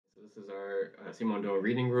This is our Simondon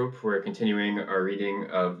reading group. We're continuing our reading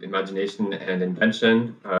of Imagination and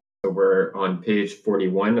Invention. So we're on page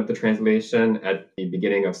 41 of the translation at the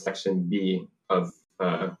beginning of section B of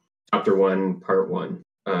chapter 1, part 1.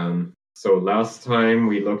 So last time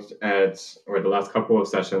we looked at, or the last couple of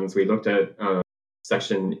sessions, we looked at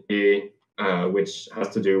section A, which has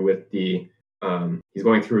to do with the, he's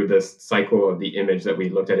going through this cycle of the image that we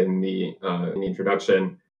looked at in the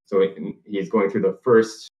introduction. So he's going through the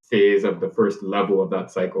first phase of the first level of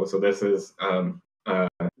that cycle. So this is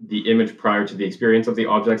the image prior to the experience of the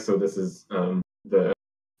object. So this is the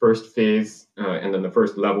first phase, and then the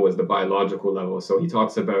first level is the biological level. So he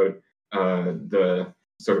talks about the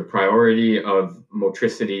sort of priority of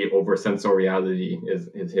motricity over sensoriality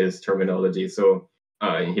is his terminology. So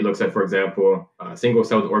he looks at, for example,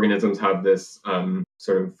 single-celled organisms have this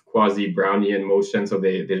sort of quasi-Brownian motion. So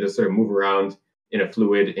they just sort of move around in a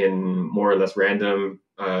fluid in more or less random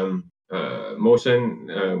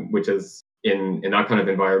motion, which is in that kind of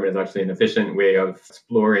environment is actually an efficient way of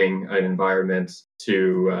exploring an environment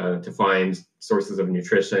to find sources of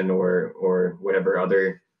nutrition or whatever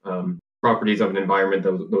other properties of an environment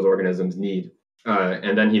that those organisms need.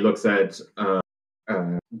 And then he looks at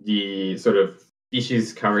the sort of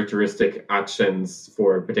species characteristic actions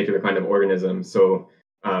for a particular kind of organism. So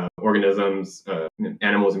organisms,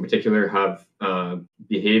 animals in particular, have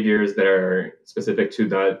behaviors that are specific to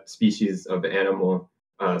that species of animal.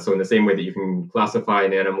 So in the same way that you can classify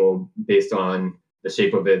an animal based on the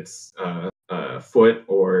shape of its foot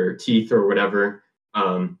or teeth or whatever,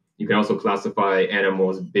 you can also classify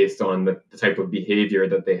animals based on the type of behavior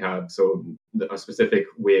that they have. So a specific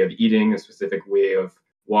way of eating, a specific way of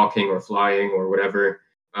walking or flying or whatever.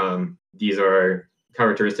 These are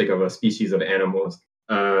characteristic of a species of animals.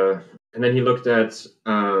 And then he looked at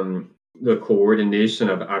the coordination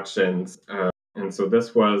of actions. And so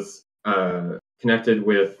this was connected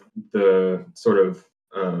with the sort of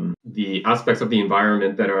the aspects of the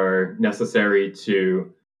environment that are necessary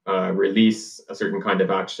to release a certain kind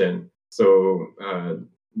of action. So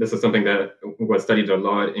this is something that was studied a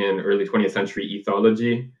lot in early 20th century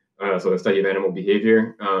ethology, so the study of animal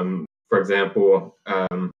behavior. For example,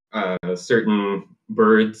 certain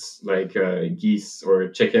birds like geese or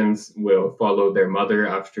chickens will follow their mother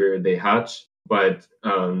after they hatch, but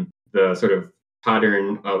the sort of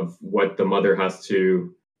pattern of what the mother has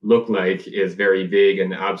to look like is very vague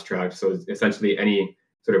and abstract. So essentially any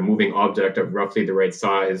sort of moving object of roughly the right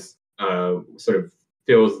size sort of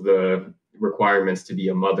fills the requirements to be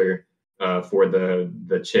a mother for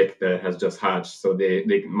the chick that has just hatched. So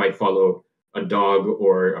they might follow a dog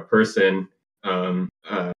or a person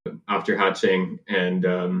after hatching, and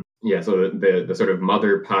so the sort of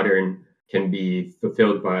mother pattern can be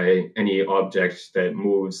fulfilled by any object that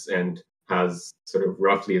moves and has sort of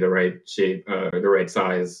roughly the right shape, the right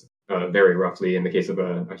size, very roughly in the case of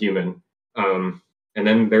a human. And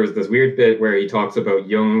then there's this weird bit where he talks about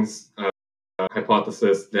Jung's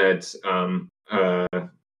hypothesis that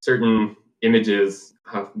certain images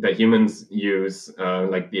that humans use,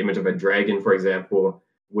 like the image of a dragon, for example,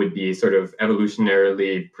 would be sort of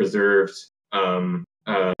evolutionarily preserved,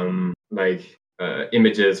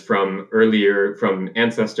 images from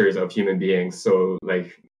ancestors of human beings. So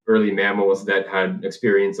like early mammals that had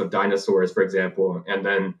experience of dinosaurs, for example, and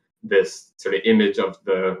then this sort of image of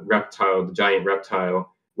the reptile, the giant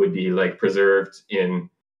reptile, would be like preserved in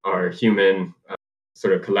our human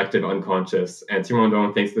sort of collective unconscious. And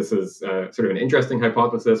Simondon thinks this is sort of an interesting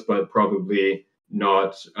hypothesis, but probably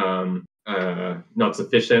not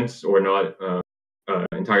sufficient or not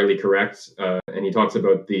entirely correct. And he talks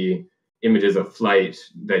about the images of flight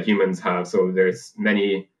that humans have. So there's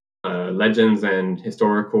many legends and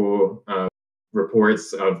historical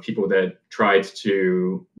reports of people that tried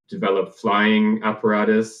to develop flying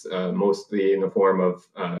apparatus, mostly in the form of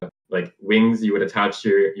like wings you would attach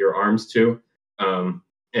your arms to.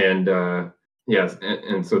 Yes,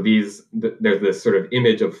 and so there's this sort of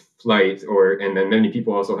image of flight, and then many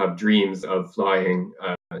people also have dreams of flying.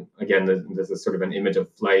 Again, this is sort of an image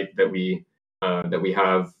of flight that we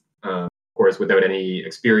have, of course, without any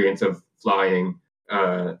experience of flying.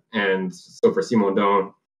 And so for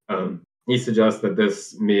Simondon, he suggests that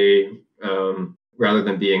this may, rather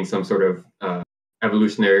than being some sort of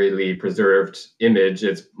evolutionarily preserved image,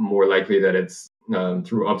 it's more likely that it's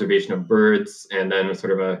through observation of birds and then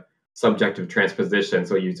sort of a subjective transposition.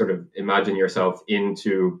 So you sort of imagine yourself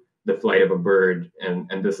into the flight of a bird,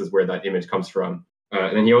 and this is where that image comes from.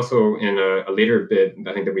 And then he also, in a later bit,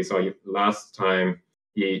 I think that we saw last time,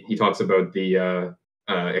 he talks about the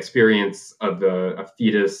experience of a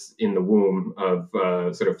fetus in the womb of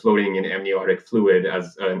sort of floating in amniotic fluid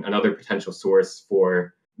as another potential source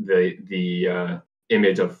for the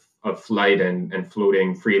image of flight and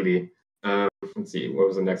floating freely. Let's see, what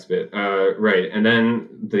was the next bit? Right, and then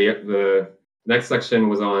the next section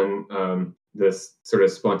was on this sort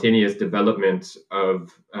of spontaneous development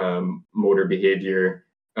of motor behavior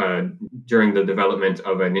during the development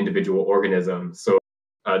of an individual organism. So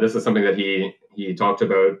this is something that he talked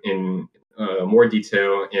about in more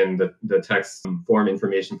detail in the text Form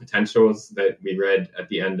Information Potentials that we read at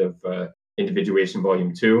the end of Individuation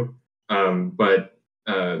Volume 2. But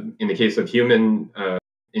in the case of human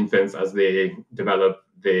infants, as they develop,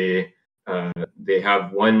 they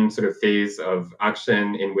have one sort of phase of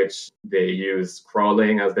action in which they use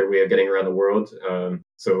crawling as their way of getting around the world.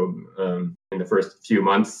 So in the first few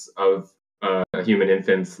months of a human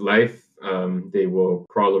infant's life, they will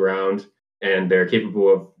crawl around, and they're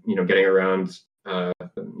capable of getting around a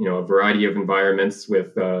variety of environments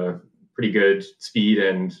with pretty good speed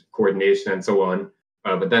and coordination and so on.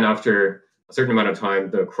 But then after a certain amount of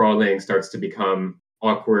time, the crawling starts to become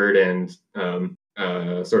awkward and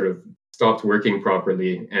sort of stopped working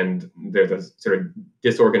properly, and there's a sort of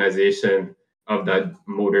disorganization of that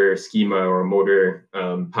motor schema or motor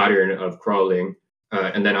pattern of crawling.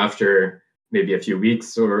 And then after maybe a few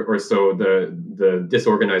weeks or so, the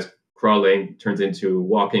disorganized crawling turns into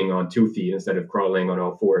walking on 2 feet instead of crawling on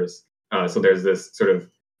all fours. So there's this sort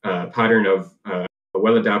of pattern of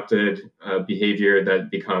well-adapted behavior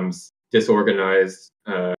that becomes disorganized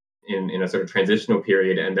in a sort of transitional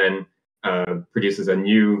period, and then produces a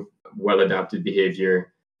new well-adapted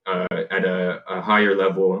behavior at a higher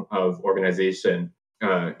level of organization.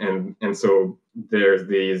 And so there's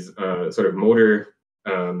these sort of motor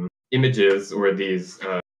images, or these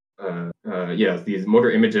these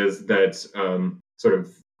motor images that sort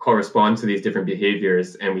of correspond to these different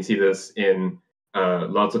behaviors. And we see this in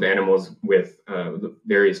lots of animals with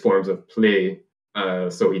various forms of play.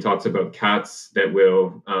 So he talks about cats that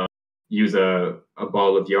will use a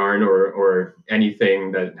ball of yarn or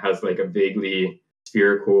anything that has like a vaguely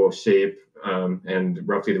spherical shape and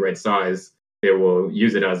roughly the right size. They will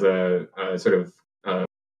use it as a sort of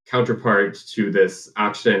counterpart to this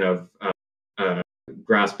action of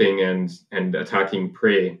grasping and attacking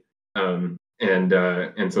prey.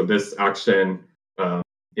 And so this action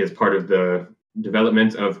is part of the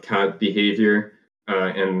development of cat behavior,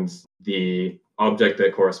 and the object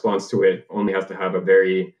that corresponds to it only has to have a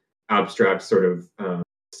very abstract sort of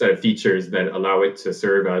set of features that allow it to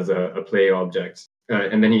serve as a play object.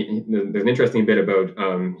 And then there's an interesting bit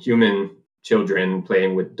about human children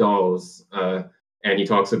playing with dolls, and he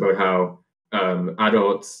talks about how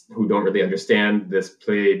adults who don't really understand this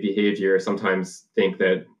play behavior sometimes think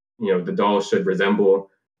that the doll should resemble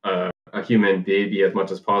a human baby as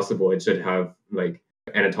much as possible. It should have like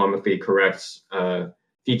anatomically correct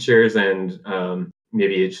features, and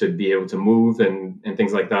maybe it should be able to move and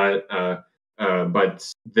things like that.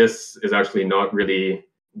 But this is actually not really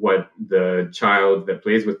what the child that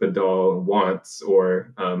plays with the doll wants,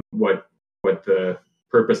 or what the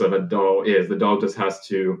purpose of a doll is. The doll just has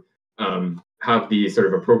to have the sort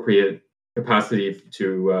of appropriate capacity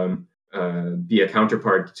to be a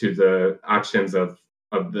counterpart to the actions of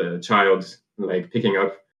the child, like picking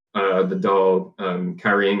up the doll,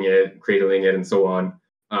 carrying it, cradling it, and so on.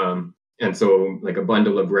 And so like a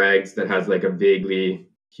bundle of rags that has like a vaguely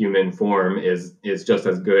human form is just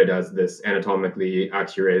as good as this anatomically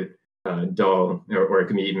accurate doll, or it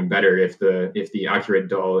can be even better if the accurate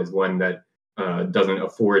doll is one that doesn't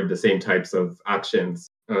afford the same types of actions.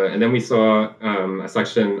 And then we saw a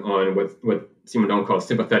section on what Simondon calls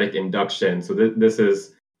sympathetic induction. So this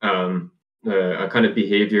is a kind of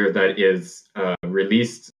behavior that is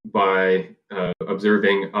released by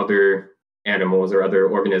observing other animals or other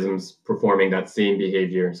organisms performing that same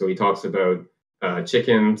behavior. So he talks about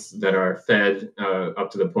chickens that are fed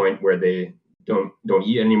up to the point where they don't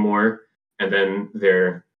eat anymore, and then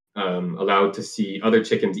they're allowed to see other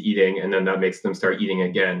chickens eating, and then that makes them start eating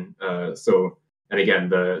again. And again,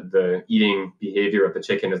 the eating behavior of the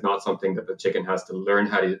chicken is not something that the chicken has to learn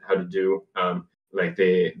how to do. Like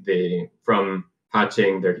they from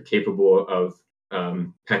hatching, they're capable of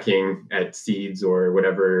pecking at seeds or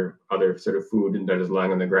whatever other sort of food that is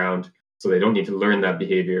lying on the ground. So they don't need to learn that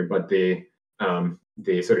behavior, but they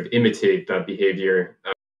sort of imitate that behavior.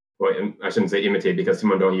 Well, I shouldn't say imitate, because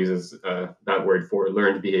Simondon uses that word for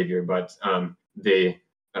learned behavior, but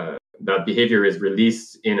that behavior is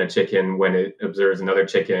released in a chicken when it observes another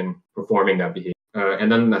chicken performing that behavior.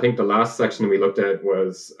 And then I think the last section we looked at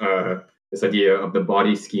was this idea of the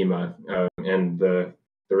body schema. And the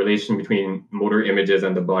the relation between motor images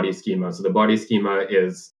and the body schema. So the body schema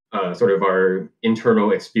is sort of our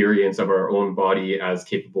internal experience of our own body as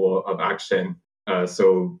capable of action.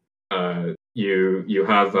 You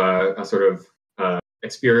have a sort of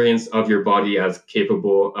experience of your body as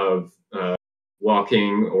capable of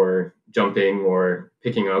walking or jumping or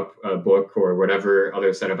picking up a book or whatever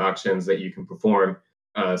other set of actions that you can perform.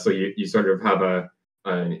 So you sort of have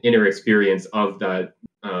an inner experience of that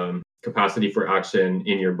capacity for action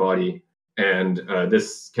in your body. And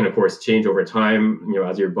this can, of course, change over time,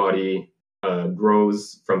 as your body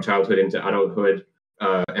grows from childhood into adulthood.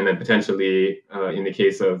 And then potentially, in the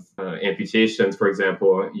case of amputations, for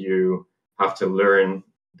example, you have to learn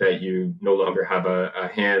that you no longer have a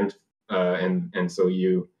hand, and so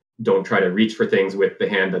you don't try to reach for things with the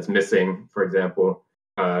hand that's missing, for example,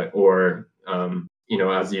 or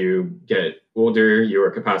as you get older, your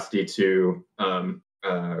capacity to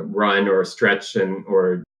run or stretch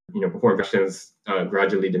or perform actions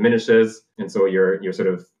gradually diminishes, and so your sort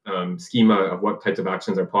of schema of what types of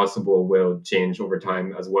actions are possible will change over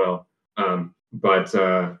time as well.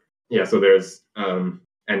 So there's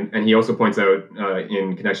and he also points out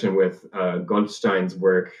in connection with Goldstein's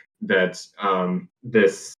work that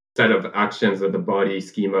this set of actions that the body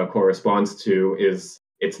schema corresponds to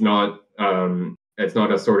it's not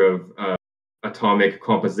a sort of atomic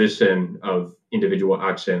composition of individual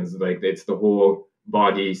actions. Like, it's the whole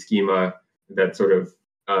body schema that sort of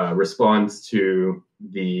responds to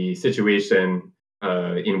the situation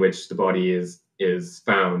in which the body is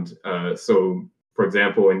found. So, for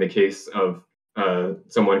example, in the case of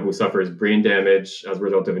someone who suffers brain damage as a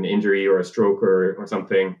result of an injury or a stroke or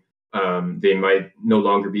something, they might no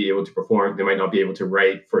longer be able to perform. They might not be able to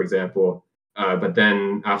write, for example. But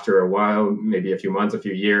then after a while, maybe a few months, a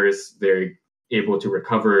few years, they're able to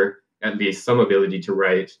recover at least some ability to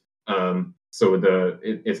write. So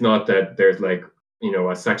it's not that there's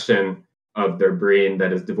a section of their brain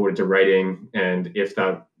that is devoted to writing, and if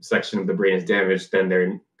that section of the brain is damaged, then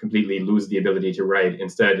they completely lose the ability to write.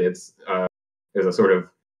 Instead, there's a sort of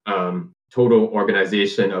total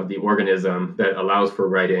organization of the organism that allows for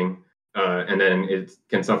writing, and then it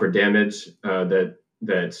can suffer damage that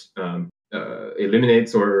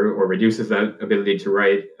eliminates or reduces that ability to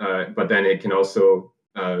write, but then it can also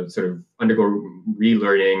sort of undergo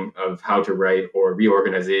relearning of how to write or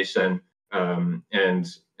reorganization,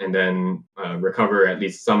 and then recover at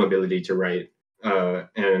least some ability to write.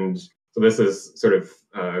 And so this is sort of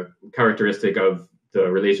characteristic of the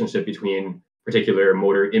relationship between particular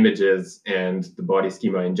motor images and the body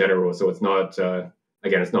schema in general. So it's not,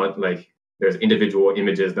 it's not like there's individual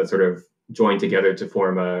images that sort of join together to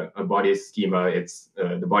form a body schema. It's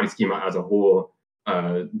the body schema as a whole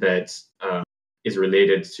that is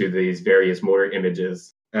related to these various motor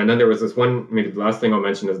images. And then there was this one, maybe the last thing I'll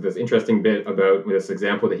mention is this interesting bit about this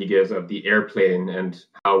example that he gives of the airplane and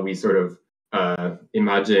how we sort of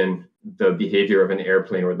imagine the behavior of an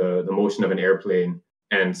airplane or the motion of an airplane.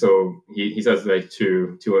 And so he says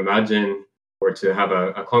to imagine or to have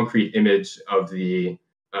a concrete image of the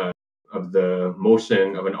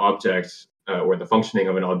motion of an object or the functioning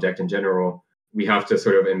of an object in general, we have to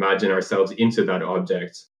sort of imagine ourselves into that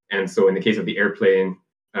object. And so in the case of the airplane,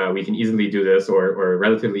 we can easily do this or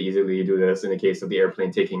relatively easily do this in the case of the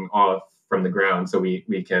airplane taking off from the ground. So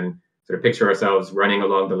we can sort of picture ourselves running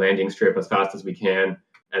along the landing strip as fast as we can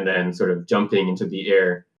and then sort of jumping into the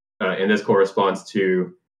air. And this corresponds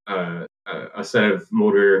to a set of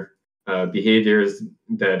motor behaviors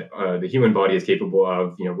that the human body is capable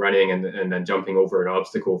of, running and then jumping over an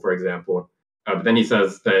obstacle, for example. But then he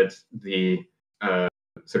says that the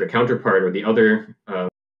sort of counterpart or the other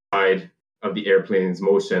side of the airplane's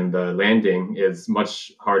motion, the landing, is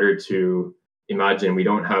much harder to imagine. We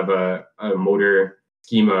don't have a motor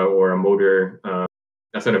schema or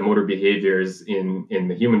a set of motor behaviors in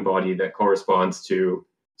the human body that corresponds to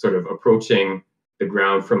sort of approaching the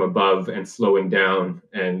ground from above and slowing down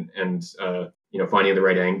and finding the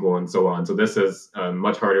right angle and so on. So this is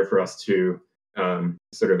much harder for us to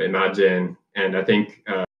sort of imagine. And I think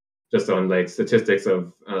just on statistics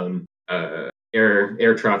of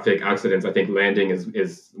air traffic accidents, I think landing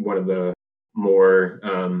is one of the more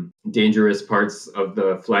dangerous parts of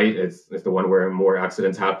the flight. It's the one where more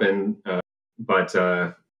accidents happen.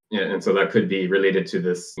 And so that could be related to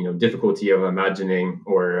this, difficulty of imagining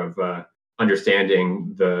or of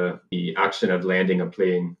understanding the action of landing a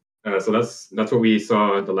plane. So that's what we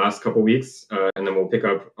saw the last couple weeks, and then we'll pick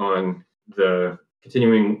up on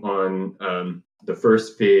continuing on the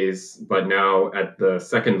first phase, but now at the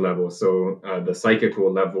second level, so the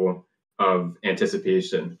psychical level of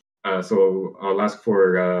anticipation. So I'll ask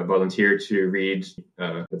for a volunteer to read,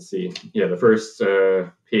 let's see, the first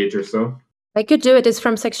page or so. I could do it. It's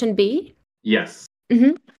from section B? Yes.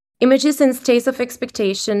 Images in states of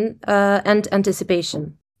expectation and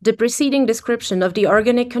anticipation. The preceding description of the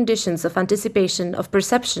organic conditions of anticipation, of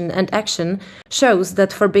perception and action shows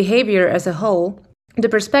that for behavior as a whole, the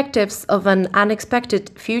perspectives of an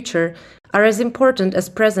unexpected future are as important as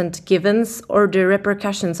present givens or the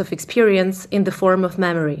repercussions of experience in the form of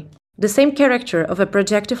memory. The same character of a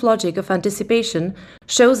projective logic of anticipation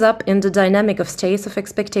shows up in the dynamic of states of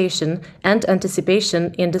expectation and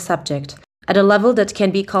anticipation in the subject, at a level that can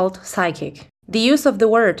be called psychic. The use of the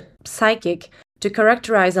word psychic to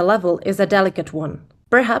characterize a level is a delicate one.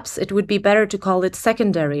 Perhaps it would be better to call it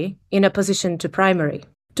secondary in opposition to primary.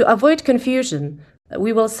 To avoid confusion,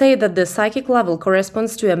 we will say that the psychic level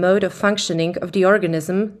corresponds to a mode of functioning of the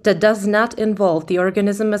organism that does not involve the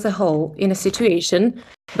organism as a whole in a situation,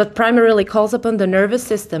 but primarily calls upon the nervous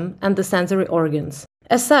system and the sensory organs.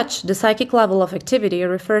 As such, the psychic level of activity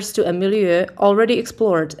refers to a milieu already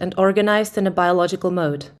explored and organized in a biological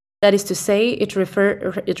mode. That is to say, it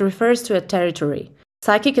refers to a territory.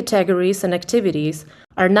 Psychic categories and activities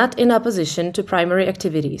are not in opposition to primary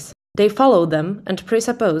activities. They follow them and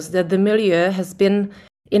presuppose that the milieu has been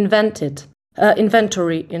inventoried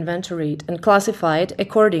and classified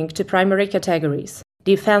according to primary categories: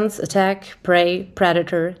 defense, attack, prey,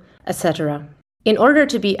 predator, etc. In order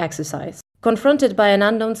to be exercised, confronted by an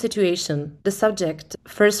unknown situation, the subject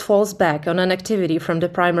first falls back on an activity from the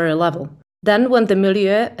primary level. Then, when the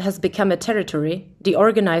milieu has become a territory, the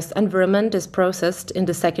organized environment is processed in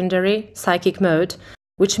the secondary, psychic mode,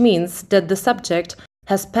 which means that the subject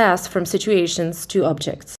has passed from situations to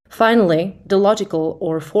objects. Finally, the logical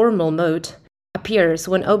or formal mode appears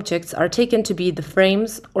when objects are taken to be the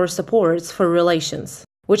frames or supports for relations,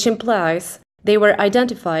 which implies they were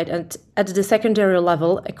identified at the secondary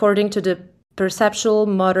level according to the perceptual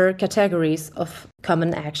motor categories of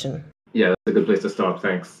common action. Yeah, that's a good place to stop.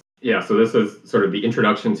 Thanks. Yeah, so this is sort of the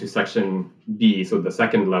introduction to section B, so the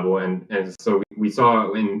second level. And so we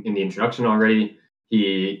saw in the introduction already,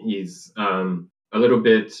 he's a little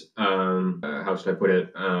bit, how should I put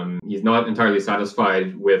it? He's not entirely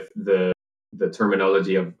satisfied with the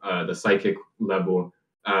terminology of the psychic level,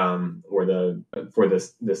 or for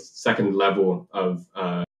this second level of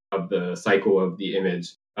the cycle of the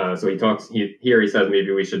image. So he says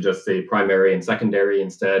maybe we should just say primary and secondary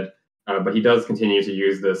instead. But he does continue to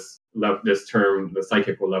use this term, the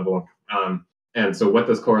psychical level. And so what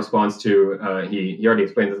this corresponds to, he already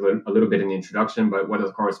explained this a little bit in the introduction, but what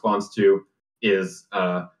this corresponds to is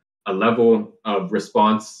a level of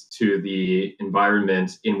response to the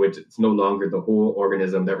environment in which it's no longer the whole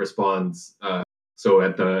organism that responds. So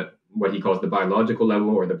at what he calls the biological level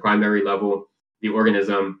or the primary level, the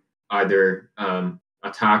organism either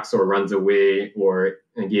attacks or runs away or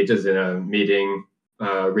engages in a mating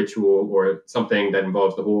ritual or something that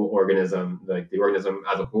involves the whole organism, like the organism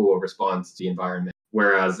as a whole responds to the environment.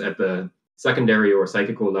 Whereas at the secondary or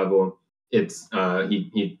psychical level, it's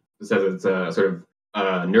he says it's a sort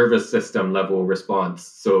of nervous system level response.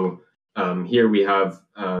 So here we have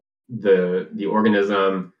the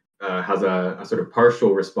organism has a sort of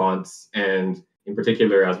partial response, and in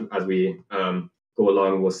particular, as we go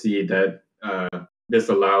along, we'll see that this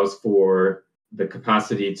allows for the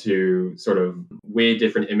capacity to sort of weigh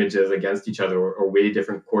different images against each other, or weigh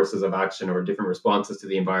different courses of action or different responses to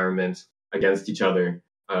the environment against each other.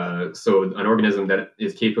 So an organism that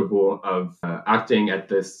is capable of acting at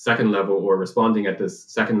this second level or responding at this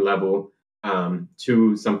second level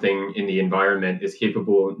to something in the environment is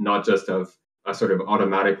capable not just of a sort of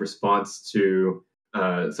automatic response to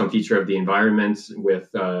some feature of the environment with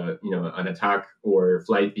an attack or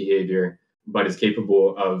flight behavior, but is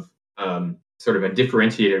capable of sort of a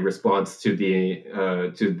differentiated response to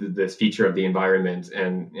this feature of the environment,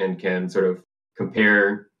 and can sort of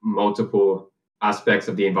compare multiple aspects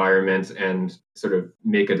of the environment and sort of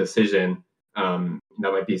make a decision. That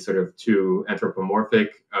might be sort of too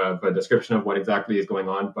anthropomorphic of a description of what exactly is going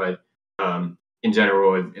on, but in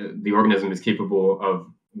general, the organism is capable of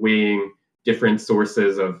weighing different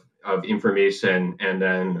sources of information and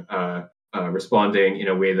then responding in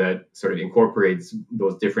a way that sort of incorporates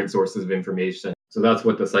those different sources of information. So that's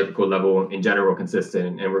what the psychical level in general consists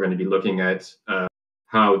in. And we're going to be looking at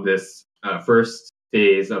how this first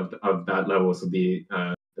phase of that level, so the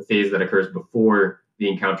phase that occurs before the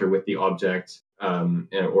encounter with the object,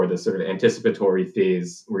 or the sort of anticipatory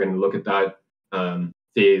phase, we're going to look at that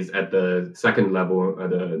phase at the second level,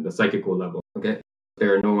 the psychical level. Okay. If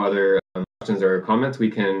there are no other questions or comments, we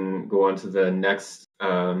can go on to the next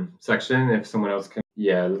section if someone else can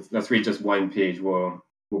Yeah, let's read just one page. We'll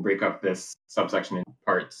break up this subsection in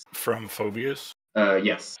parts. From phobias?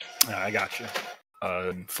 Yes. I got you.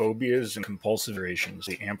 Phobias and compulsive variations,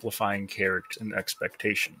 the amplifying character and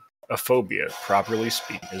expectation. A phobia, properly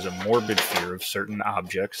speaking, is a morbid fear of certain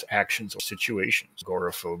objects, actions, or situations.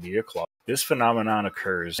 Agoraphobia, this phenomenon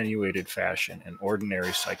occurs in attenuated fashion in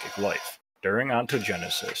ordinary psychic life. During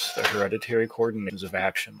ontogenesis, the hereditary coordinations of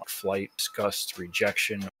action like flight, disgust,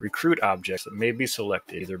 rejection, recruit objects that may be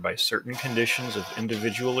selected either by certain conditions of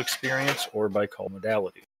individual experience or by cult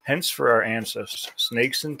modality. Hence, for our ancestors,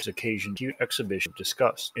 snakes and occasion cute exhibition of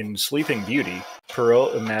disgust. In Sleeping Beauty,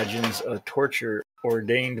 Perrault imagines a torture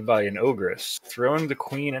ordained by an ogress, throwing the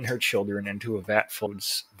queen and her children into a vat full of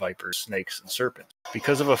vipers, snakes, and serpents.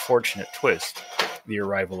 Because of a fortunate twist, the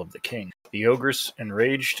arrival of the king. The ogress,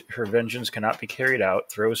 enraged her vengeance cannot be carried out,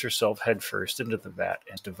 throws herself headfirst into the vat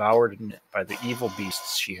and is devoured by the evil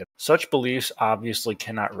beasts she had. Such beliefs obviously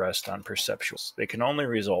cannot rest on perceptuals. They can only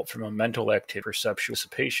result from a mental activity, perceptual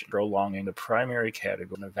dissipation, prolonging the primary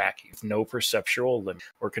category in a vacuum, with no perceptual limit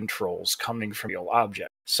or controls coming from real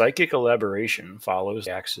objects. Psychic elaboration follows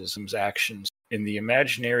the axism's actions. In the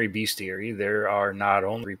imaginary bestiary, there are not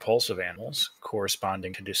only repulsive animals,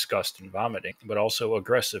 corresponding to disgust and vomiting, but also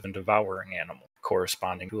aggressive and devouring animals,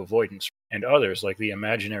 corresponding to avoidance, and others like the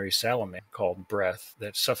imaginary salamander, called breath,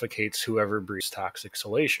 that suffocates whoever breathes toxic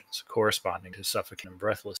exhalations, corresponding to suffocating and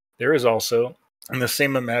breathless. There is also, in the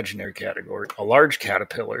same imaginary category, a large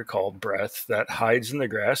caterpillar called breath that hides in the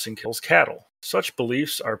grass and kills cattle. Such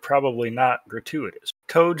beliefs are probably not gratuitous.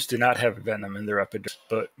 Toads do not have venom in their epidermis,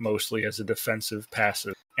 but mostly as a defensive,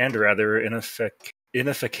 passive, and rather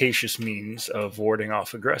inefficacious means of warding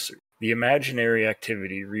off aggressors. The imaginary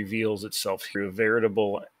activity reveals itself through a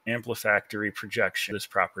veritable amplifactory projection of this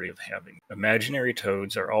property of having. Imaginary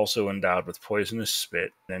toads are also endowed with poisonous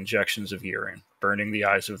spit and injections of urine, burning the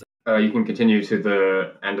eyes of the... You can continue to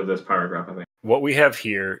the end of this paragraph, I think. What we have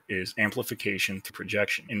here is amplification through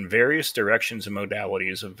projection in various directions and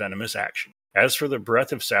modalities of venomous action. As for the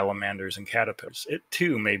breath of salamanders and caterpillars, it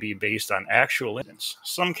too may be based on actual incidents.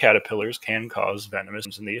 Some caterpillars can cause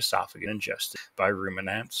venomous in the esophagus ingested by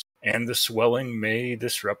ruminants, and the swelling may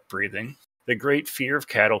disrupt breathing. The great fear of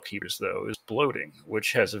cattle keepers, though, is bloating,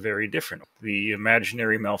 which has a very different. The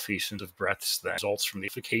imaginary malfeasance of breaths then results from the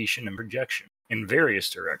amplification and projection in various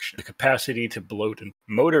directions. The capacity to bloat and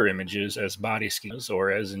motor images as body schemas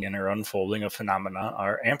or as an inner unfolding of phenomena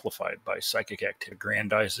are amplified by psychic activity.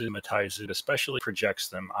 Grandizes, hypnotizes, especially projects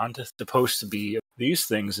them onto supposed to be. These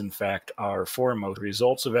things, in fact, are foremost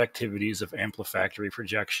results of activities of amplifactory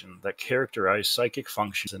projection that characterize psychic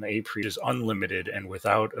functions in a pre is unlimited and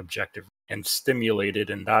without objective and stimulated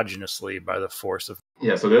endogenously by the force of...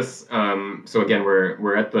 Yeah, so this, so again,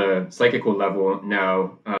 we're at the psychical level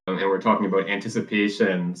now, and we're talking about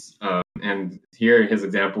anticipations. And here his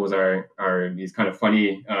examples are these kind of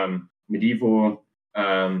funny medieval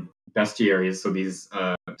bestiaries. So these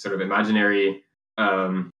sort of imaginary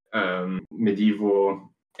medieval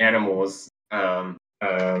animals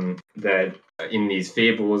that in these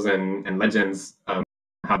fables and legends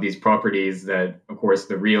have these properties that, of course,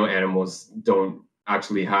 the real animals don't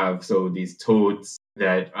actually have. So these toads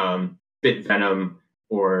that spit venom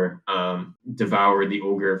or devour the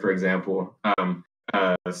ogre, for example.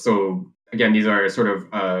 So again, these are sort of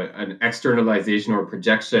an externalization or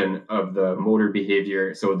projection of the motor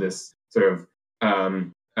behavior. So this sort of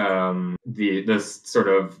this sort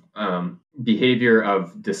of behavior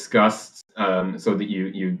of disgust, so that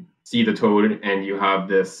you see the toad and you have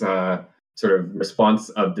this sort of response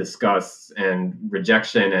of disgust and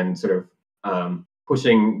rejection and sort of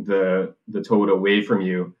pushing the toad away from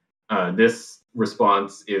you. This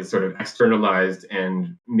response is sort of externalized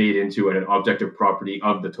and made into an objective property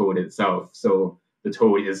of the toad itself. So the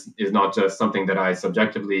toad is not just something that I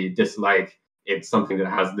subjectively dislike. It's something that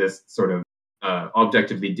has this sort of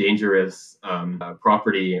objectively dangerous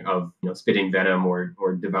property of spitting venom or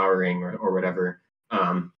devouring or whatever.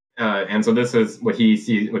 And so this is what he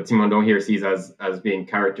sees, what Simondon here sees as being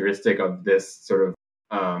characteristic of this sort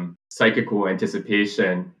of psychical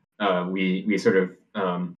anticipation. We sort of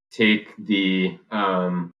take the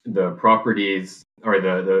properties or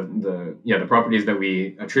the properties that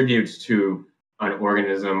we attribute to an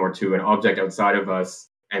organism or to an object outside of us,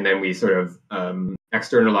 and then we sort of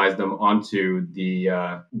externalize them onto the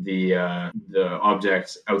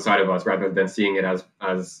object outside of us, rather than seeing it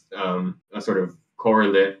as a sort of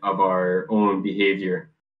correlate of our own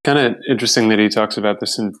behavior. Kind of interesting that he talks about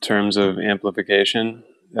this in terms of amplification.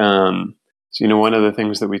 So, one of the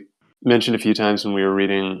things that we mentioned a few times when we were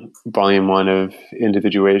reading Volume 1 of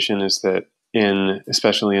Individuation is that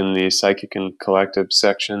especially in the psychic and collective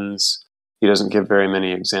sections, he doesn't give very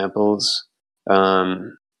many examples.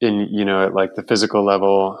 At like the physical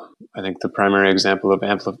level, I think the primary example of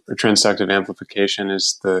transductive amplification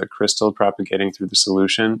is the crystal propagating through the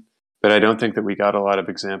solution. But I don't think that we got a lot of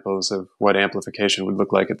examples of what amplification would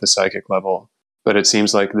look like at the psychic level. But it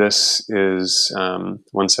seems like this is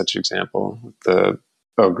one such example, the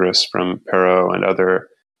ogress from Perrault and other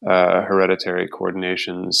hereditary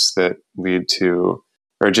coordinations that lead to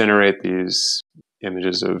or generate these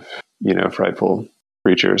images of, frightful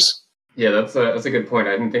creatures. Yeah, that's a good point.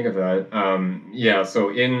 I didn't think of that. So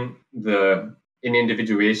in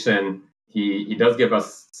individuation, he does give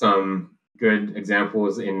us some good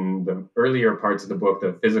examples in the earlier parts of the book.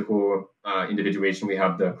 The physical individuation, we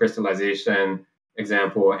have the crystallization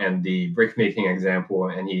example and the brick making example,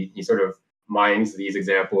 and he sort of mines these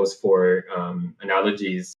examples for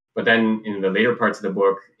analogies. But then in the later parts of the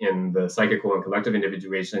book, in the psychical and collective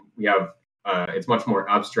individuation, we have it's much more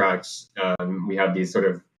abstract. We have these sort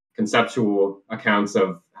of conceptual accounts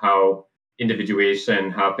of how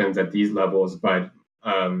individuation happens at these levels, but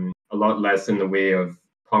a lot less in the way of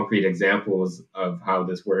concrete examples of how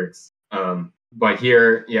this works. But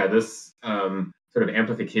here, this sort of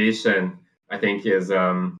amplification, I think, is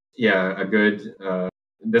a good.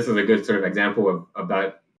 This is a good sort of example of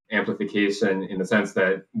that amplification, in the sense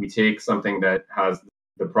that we take something that has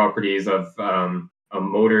the properties of a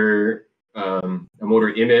motor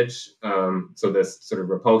image, so this sort of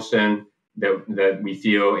repulsion that we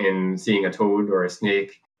feel in seeing a toad or a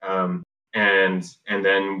snake, and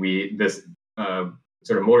then this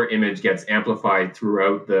sort of motor image gets amplified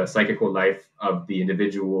throughout the psychical life of the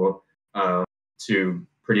individual to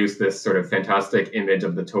produce this sort of fantastic image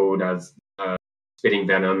of the toad as spitting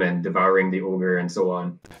venom and devouring the ogre and so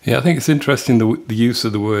on. Yeah, I think it's interesting the use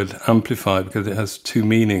of the word amplify, because it has two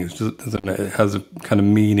meanings, doesn't it? It has a kind of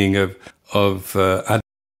meaning of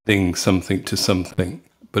adding something to something,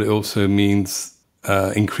 but it also means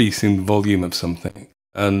increasing the volume of something.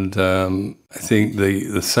 And I think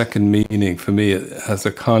the second meaning for me, it has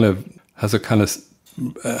a kind of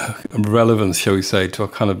relevance, shall we say, to a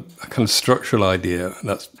kind of structural idea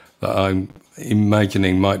that I'm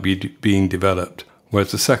imagining might be being developed.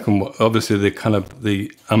 Whereas the second one, obviously,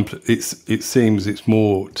 it seems it's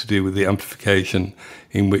more to do with the amplification,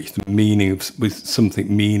 in which the meaning with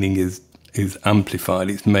something meaning is amplified.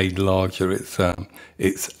 It's made larger. It's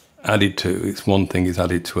added to. It's one thing is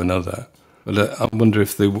added to another. But I wonder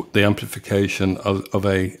if the amplification of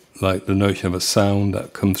the notion of a sound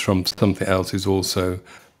that comes from something else is also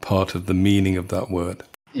part of the meaning of that word.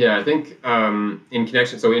 Yeah, I think in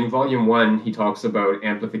connection. So in Volume 1, he talks about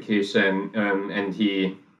amplification, and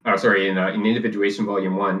in Individuation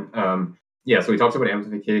Volume 1, so he talks about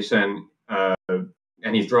amplification,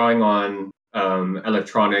 and he's drawing on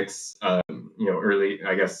electronics, early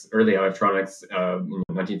electronics,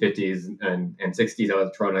 1950s and 60s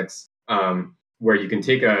electronics, where you can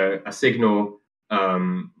take a signal,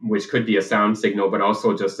 which could be a sound signal, but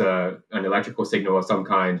also just an electrical signal of some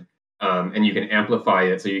kind. And you can amplify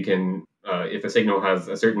it. So you can, if a signal has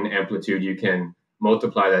a certain amplitude, you can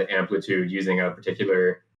multiply that amplitude using a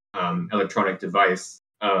particular electronic device.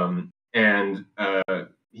 And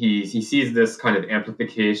he sees this kind of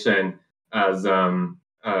amplification as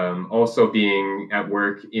also being at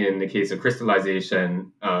work in the case of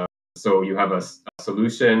crystallization. So you have a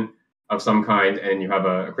solution of some kind, and you have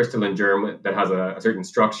a crystalline germ that has a certain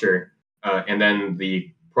structure, and then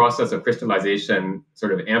the process of crystallization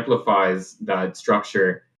sort of amplifies that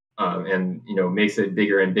structure, and makes it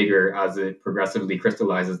bigger and bigger as it progressively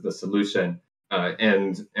crystallizes the solution.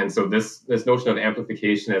 And so this notion of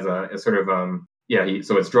amplification is sort of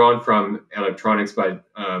so it's drawn from electronics, but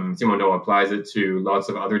Simondon applies it to lots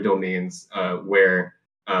of other domains where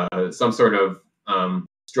some sort of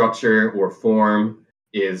structure or form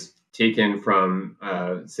is taken from,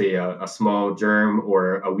 say, a small germ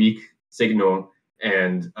or a weak signal,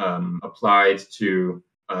 and applied to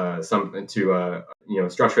structuring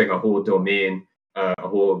a whole domain, a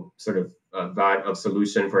whole sort of vat of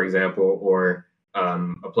solution, for example, or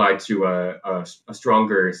applied to a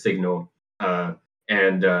stronger signal.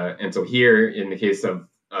 And so here, in the case of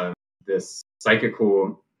this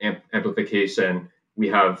psychical amplification, we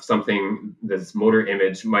have something. This motor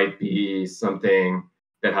image might be something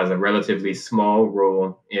that has a relatively small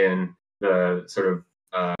role in the sort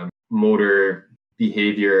of motor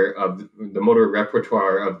behavior of the motor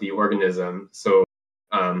repertoire of the organism. So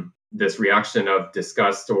this reaction of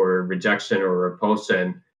disgust or rejection or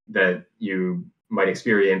repulsion that you might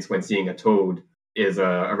experience when seeing a toad is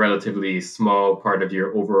a relatively small part of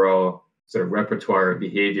your overall sort of repertoire of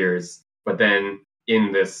behaviors. But then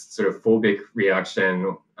in this sort of phobic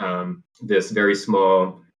reaction, this very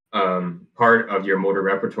small part of your motor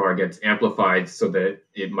repertoire gets amplified so that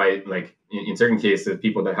it might, like in certain cases,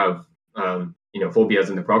 people that have phobias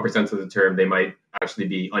in the proper sense of the term, they might actually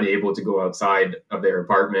be unable to go outside of their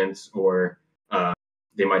apartment, or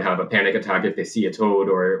they might have a panic attack if they see a toad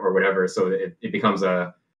or whatever. So it becomes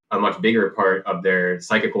a much bigger part of their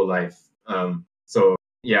psychical life. So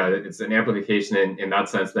yeah, it's an amplification in that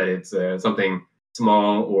sense, that it's something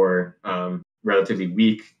small or relatively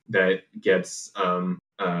weak that gets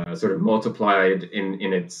sort of multiplied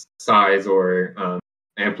in its size or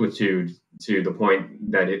amplitude to the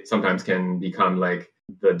point that it sometimes can become like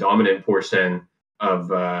the dominant portion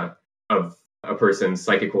of a person's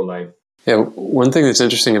psychical life. Yeah, one thing that's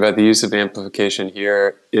interesting about the use of amplification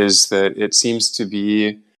here is that it seems to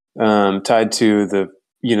be tied to the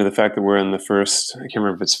fact that we're in the first, I can't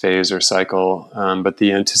remember if it's phase or cycle, but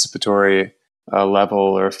the anticipatory level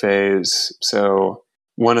or phase. So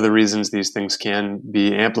one of the reasons these things can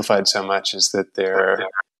be amplified so much is that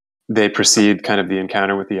they precede kind of the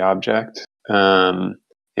encounter with the object. And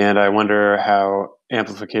I wonder how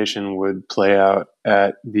amplification would play out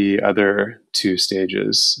at the other two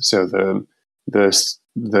stages. So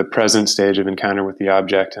the present stage of encounter with the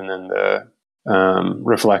object, and then the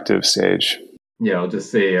reflective stage. Yeah, I'll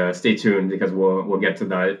just say stay tuned, because we'll get to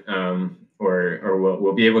that, or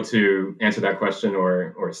we'll be able to answer that question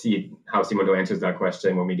or see how Simondo answers that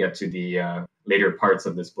question when we get to the later parts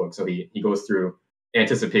of this book. So he goes through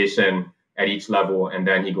anticipation at each level, and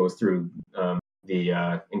then he goes through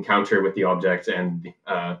the encounter with the object and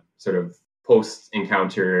sort of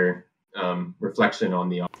post-encounter reflection on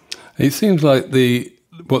the object. It seems like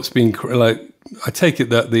what's been like. I take it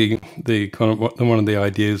that the kind of one of the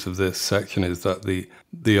ideas of this section is that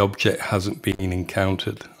the object hasn't been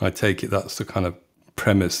encountered. I take it that's the kind of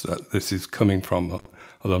premise that this is coming from,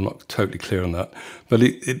 although I'm not totally clear on that. But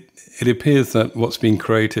it appears that what's been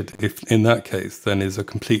created, if in that case, then is a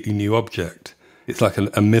completely new object. It's like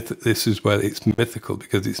a myth. This is where it's mythical,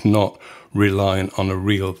 because it's not relying on a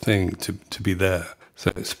real thing to be there.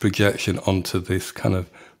 So it's a projection onto this kind of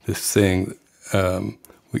this thing,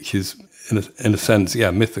 which is in a sense,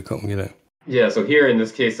 mythical. Yeah. So here in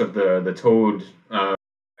this case of the toad,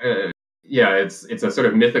 it's a sort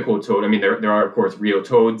of mythical toad. I mean, there are of course real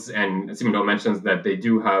toads, and Simondo mentions that they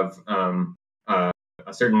do have a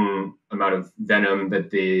certain amount of venom that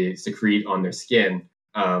they secrete on their skin.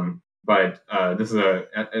 But this is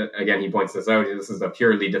again, he points this out, this is a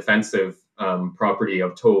purely defensive property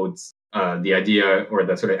of toads. The idea, or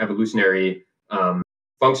the sort of evolutionary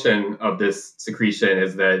function of this secretion,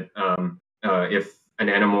 is that if an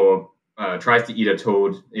animal tries to eat a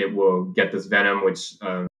toad, it will get this venom, which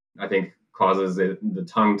I think causes the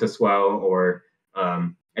tongue to swell, or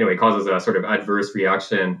anyway, causes a sort of adverse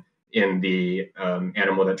reaction in the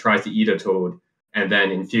animal that tries to eat a toad. And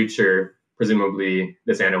then in future, presumably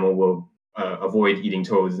this animal will avoid eating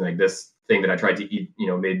toads. Like, this thing that I tried to eat,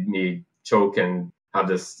 made me choke and have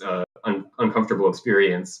this uncomfortable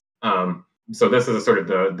experience. So this is a sort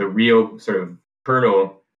of the real sort of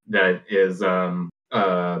kernel that is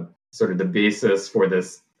sort of the basis for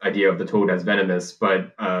this idea of the toad as venomous.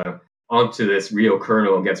 But onto this real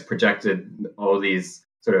kernel gets projected all these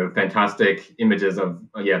sort of fantastic images of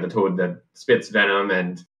the toad that spits venom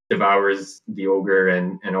and devours the ogre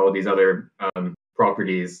and all these other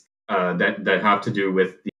properties that have to do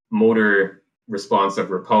with the motor response of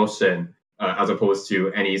repulsion, as opposed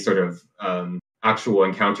to any sort of actual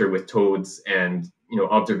encounter with toads and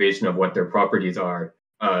observation of what their properties are.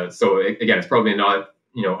 So again, it's probably not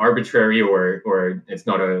arbitrary, or it's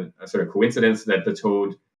not a sort of coincidence that the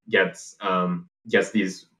toad gets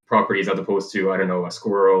these properties as opposed to, I don't know, a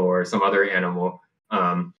squirrel or some other animal.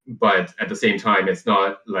 But at the same time, it's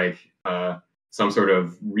not like some sort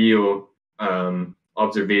of real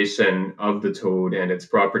observation of the toad and its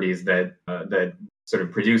properties that sort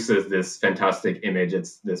of produces this fantastic image.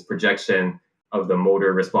 It's this projection of the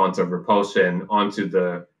motor response of repulsion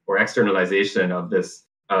or externalization of this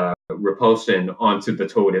repulsion onto the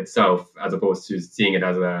toad itself, as opposed to seeing it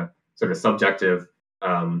as a sort of subjective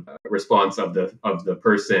response of the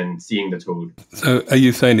person seeing the toad. So are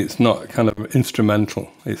you saying it's not kind of instrumental?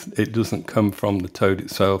 It doesn't come from the toad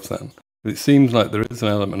itself then? It seems like there is an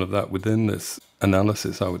element of that within this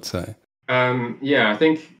analysis, I would say. I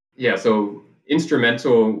think, so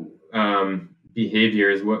instrumental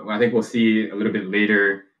behaviors, what I think we'll see a little bit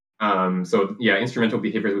later. Instrumental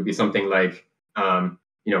behaviors would be something like,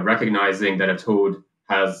 recognizing that a toad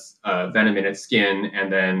has venom in its skin,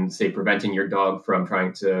 and then, say, preventing your dog from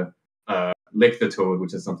trying to lick the toad,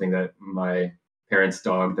 which is something that my parents'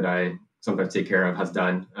 dog that I Sometimes Take Care Of has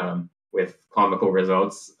done with comical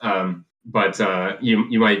results. But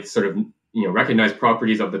you might sort of recognize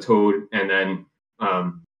properties of the toad and then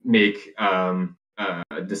make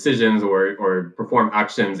decisions or perform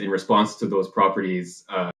actions in response to those properties.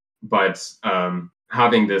 But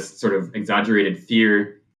having this sort of exaggerated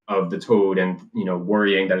fear of the toad and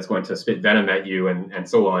worrying that it's going to spit venom at you and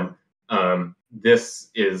so on, this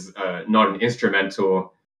is not an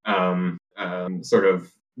instrumental sort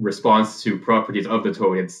of response to properties of the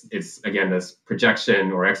toad. It's again this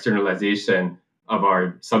projection or externalization of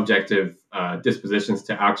our subjective dispositions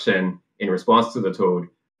to action in response to the toad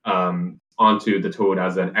onto the toad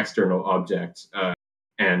as an external object.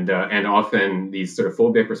 And often these sort of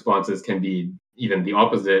phobic responses can be even the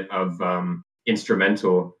opposite of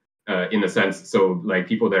instrumental in a sense. So like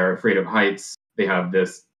people that are afraid of heights, they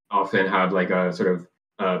often have like a sort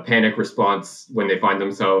of panic response when they find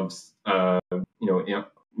themselves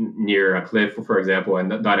near a cliff, for example, and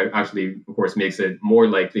that actually, of course, makes it more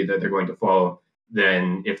likely that they're going to fall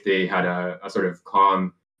than if they had a sort of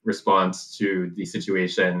calm response to the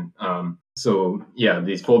situation. So yeah,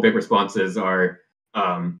 these phobic responses are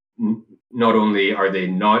not only are they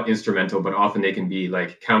not instrumental, but often they can be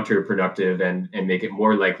like counterproductive and make it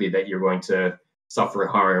more likely that you're going to suffer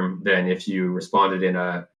harm than if you responded in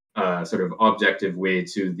a sort of objective way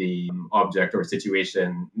to the object or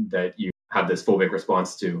situation that you had this phobic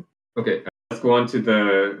response to. Okay, let's go on to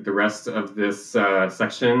the rest of this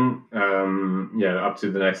section. Up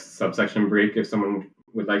to the next subsection break if someone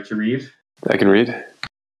would like to read. I can read.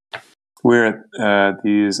 We're at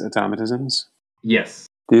these automatisms. Yes.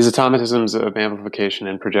 These automatisms of amplification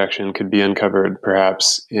and projection could be uncovered,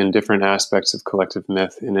 perhaps, in different aspects of collective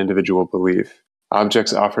myth and individual belief.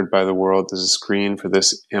 Objects offered by the world as a screen for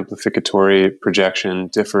this amplificatory projection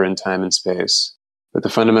differ in time and space, but the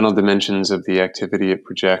fundamental dimensions of the activity it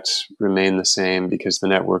projects remain the same because the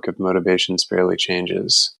network of motivations barely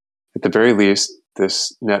changes. At the very least,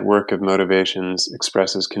 this network of motivations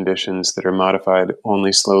expresses conditions that are modified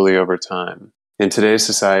only slowly over time. In today's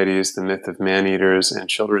societies, the myth of man-eaters and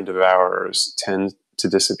children devourers tend to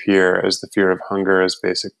disappear as the fear of hunger as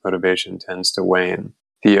basic motivation tends to wane.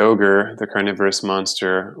 The ogre, the carnivorous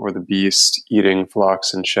monster, or the beast eating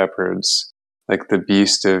flocks and shepherds, like the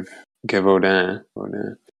beast of Gévaudan,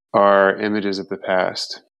 are images of the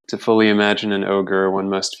past. To fully imagine an ogre, one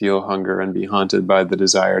must feel hunger and be haunted by the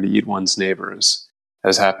desire to eat one's neighbors,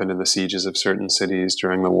 as happened in the sieges of certain cities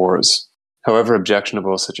during the wars. However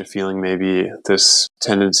objectionable such a feeling may be, this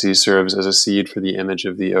tendency serves as a seed for the image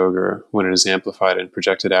of the ogre when it is amplified and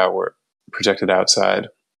projected outside,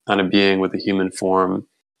 on a being with a human form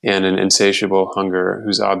and an insatiable hunger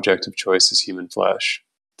whose object of choice is human flesh.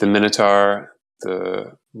 The Minotaur,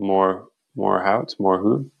 the Morhout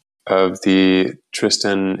of the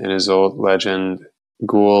Tristan and Isolde legend,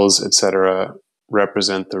 ghouls, etc.,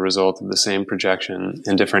 represent the result of the same projection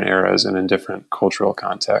in different eras and in different cultural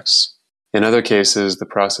contexts. In other cases, the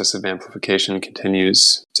process of amplification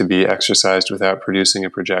continues to be exercised without producing a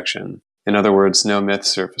projection. In other words, no myth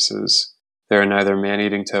surfaces. There are neither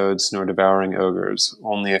man-eating toads nor devouring ogres,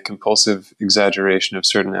 only a compulsive exaggeration of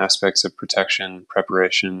certain aspects of protection,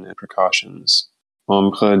 preparation, and precautions.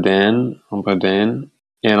 Ombre Dain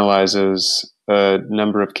analyzes a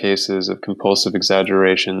number of cases of compulsive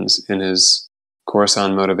exaggerations in his course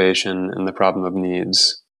on motivation and the problem of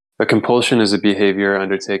needs. A compulsion is a behavior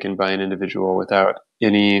undertaken by an individual without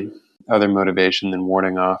any other motivation than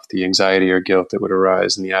warding off the anxiety or guilt that would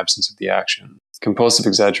arise in the absence of the action. Compulsive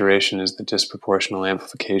exaggeration is the disproportional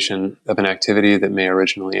amplification of an activity that may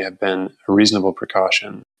originally have been a reasonable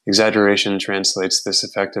precaution. Exaggeration translates this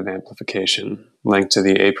effective amplification, linked to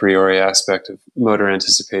the a priori aspect of motor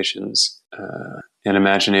anticipations, and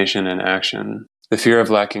imagination and action. The fear of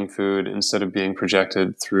lacking food, instead of being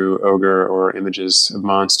projected through ogre or images of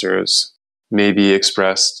monsters, may be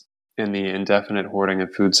expressed in the indefinite hoarding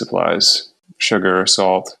of food supplies, sugar or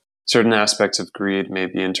salt. Certain aspects of greed may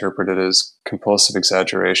be interpreted as compulsive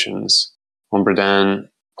exaggerations. Ombre Dain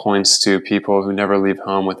points to people who never leave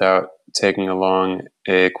home without taking along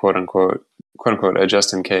a quote-unquote, a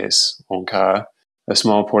just-in-case, en cas, a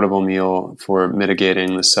small portable meal for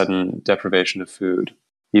mitigating the sudden deprivation of food,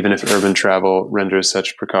 even if urban travel renders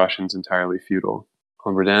such precautions entirely futile.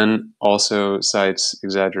 Ombre Dain also cites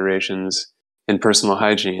exaggerations in personal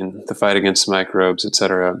hygiene, the fight against microbes,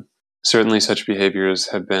 etc. Certainly such behaviors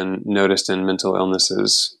have been noticed in mental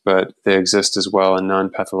illnesses, but they exist as well in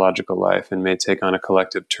non-pathological life and may take on a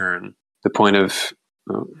collective turn, to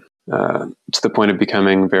the point of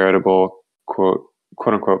becoming veritable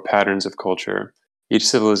quote-unquote patterns of culture. Each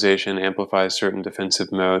civilization amplifies certain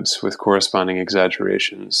defensive modes with corresponding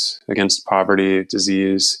exaggerations against poverty,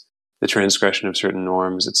 disease, the transgression of certain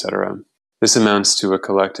norms, etc. This amounts to a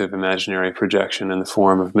collective imaginary projection in the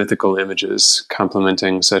form of mythical images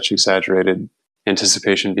complementing such exaggerated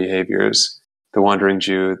anticipation behaviors, the wandering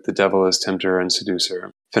Jew, the devil as tempter and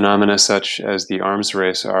seducer. Phenomena such as the arms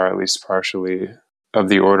race are, at least partially, of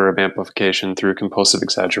the order of amplification through compulsive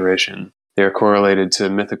exaggeration. They are correlated to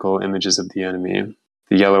mythical images of the enemy,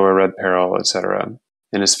 the yellow or red peril, etc.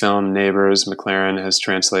 In his film Neighbors, McLaren has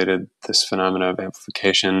translated this phenomena of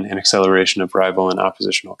amplification and acceleration of rival and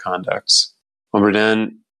oppositional conducts.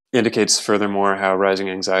 Bourdain indicates furthermore how rising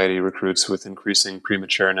anxiety recruits with increasing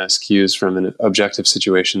prematureness cues from an objective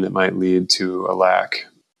situation that might lead to a lack,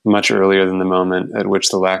 much earlier than the moment at which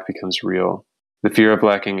the lack becomes real. The fear of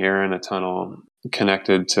lacking air in a tunnel,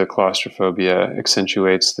 connected to claustrophobia,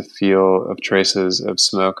 accentuates the feel of traces of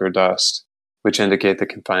smoke or dust, which indicate the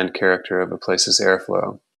confined character of a place's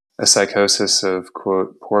airflow. A psychosis of,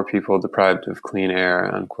 quote, poor people deprived of clean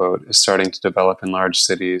air, unquote, is starting to develop in large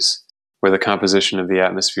cities, where the composition of the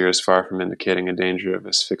atmosphere is far from indicating a danger of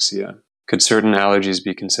asphyxia. Could certain allergies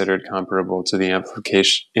be considered comparable to the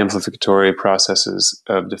amplificatory processes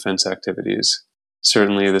of defense activities?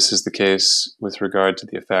 Certainly, this is the case with regard to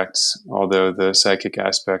the effects, although the psychic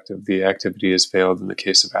aspect of the activity has failed in the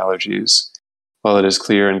case of allergies, while it is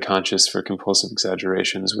clear and conscious for compulsive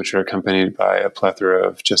exaggerations, which are accompanied by a plethora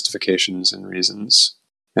of justifications and reasons.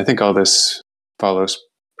 I think all this follows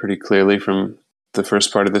pretty clearly from the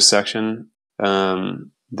first part of this section.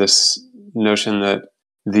 This notion that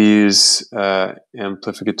these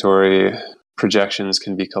amplificatory projections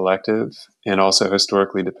can be collective and also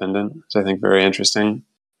historically dependent is, I think, very interesting.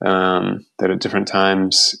 That at different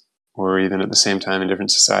times, or even at the same time in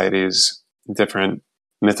different societies, different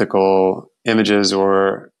mythical images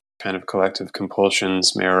or kind of collective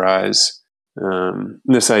compulsions may arise.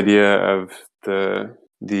 This idea of the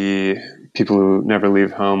people who never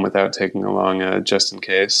leave home without taking along a just in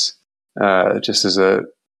case. Just as a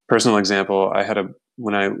personal example,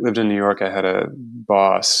 when I lived in New York, I had a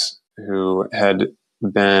boss who had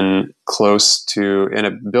been in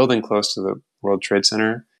a building close to the World Trade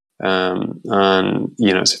Center on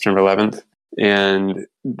September 11th. And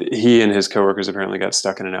he and his coworkers apparently got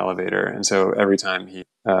stuck in an elevator. And so every time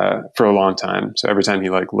for a long time, so every time he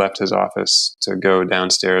left his office to go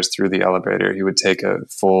downstairs through the elevator, he would take a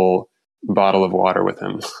full bottle of water with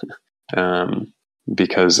him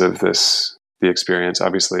because of the experience.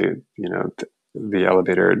 Obviously, the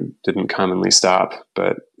elevator didn't commonly stop,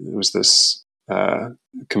 but it was this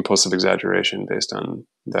compulsive exaggeration based on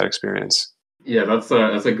that experience. Yeah, that's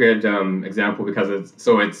a great example because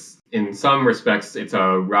it's in some respects it's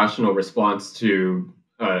a rational response to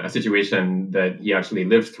a situation that he actually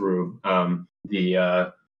lived through.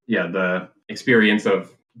 The experience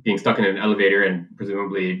of being stuck in an elevator and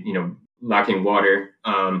presumably lacking water.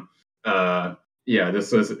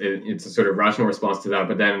 It's a sort of rational response to that.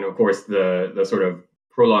 But then of course the sort of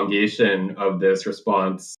prolongation of this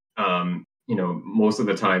response. Most of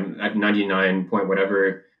the time at 99 point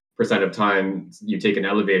whatever % of time you take an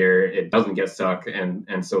elevator, it doesn't get stuck,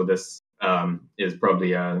 and so this is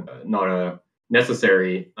probably not a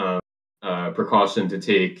necessary precaution to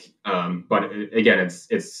take. But again,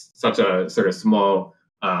 it's such a sort of small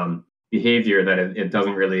behavior that it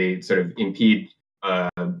doesn't really sort of impede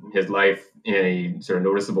his life in a sort of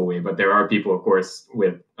noticeable way. But there are people, of course,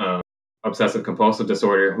 with obsessive compulsive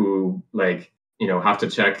disorder who have to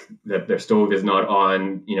check that their stove is not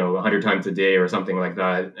on 100 times a day or something like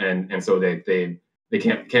that, and so they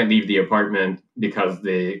can't leave the apartment because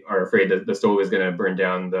they are afraid that the stove is going to burn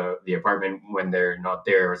down the apartment when they're not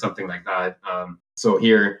there or something like that. So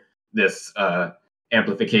here, this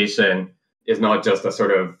amplification is not just a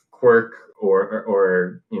sort of quirk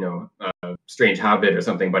or strange habit or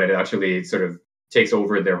something, but it actually sort of takes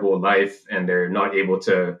over their whole life, and they're not able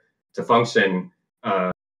to function.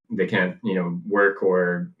 They can't, work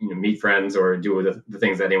or meet friends or do the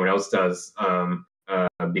things that anyone else does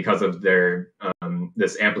because of their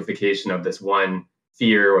this amplification of this one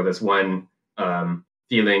fear or this one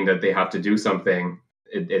feeling that they have to do something.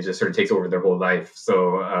 It just sort of takes over their whole life.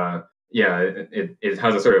 So it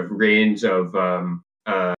has a sort of range of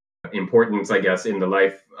importance, I guess, in the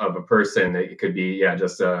life of a person. It could be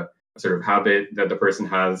just a sort of habit that the person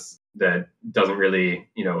has that doesn't really,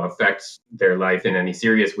 affect their life in any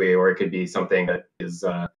serious way, or it could be something that is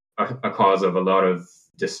a cause of a lot of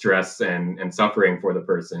distress and suffering for the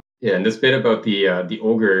person. Yeah, and this bit about the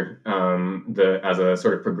ogre, as a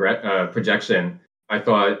sort of projection, I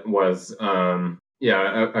thought was a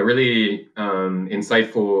really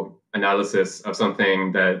insightful analysis of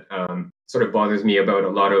something that sort of bothers me about a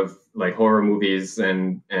lot of like horror movies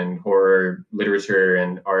and horror literature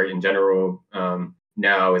and art in general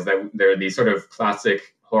now, is that there are these sort of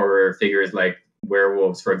classic horror figures like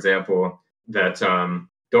werewolves, for example, that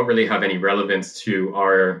don't really have any relevance to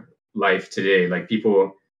our life today. Like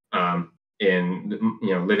people in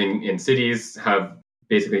living in cities have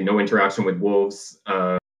basically no interaction with wolves,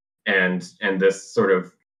 and this sort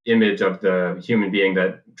of image of the human being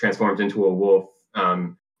that transforms into a wolf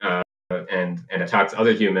and attacks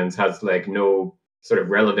other humans has like no sort of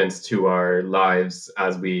relevance to our lives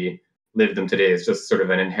as we live them today. It's just sort of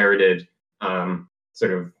an inherited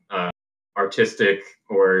sort of artistic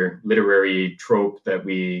or literary trope that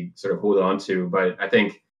we sort of hold on to. But I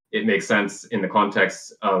think it makes sense in the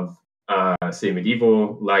context of say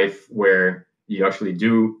medieval life, where you actually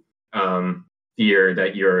do fear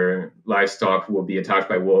that your livestock will be attacked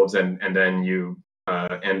by wolves, and then you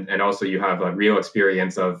and also you have a real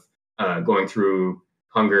experience of going through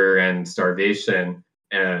hunger and starvation,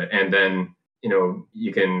 and then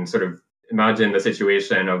you can sort of imagine the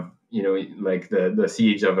situation of like the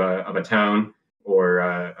siege of a town, or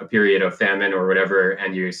a period of famine or whatever,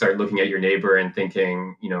 and you start looking at your neighbor and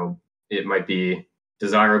thinking it might be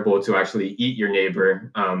desirable to actually eat your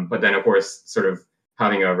neighbor, but then of course sort of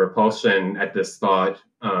having a repulsion at this thought,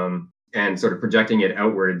 and sort of projecting it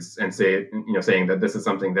outwards and saying that this is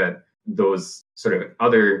something that those sort of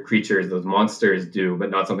other creatures, those monsters do, but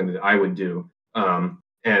not something that I would do.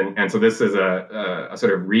 And so this is a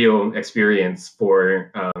sort of real experience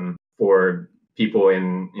for people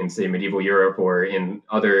in say medieval Europe or in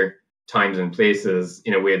other times and places,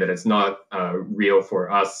 in a way that it's not real for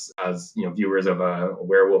us as viewers of a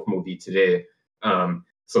werewolf movie today.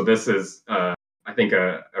 So this is I think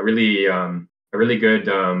a really good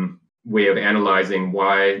way of analyzing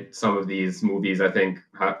why some of these movies, I think,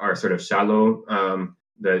 are sort of shallow.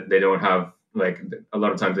 That they don't have, like, a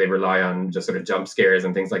lot of times they rely on just sort of jump scares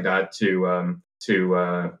and things like that to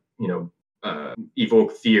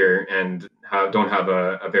evoke fear, and don't have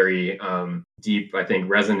a very deep, I think,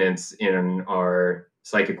 resonance in our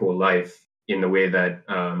psychical life in the way that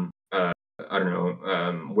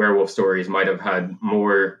werewolf stories might have had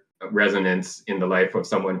more resonance in the life of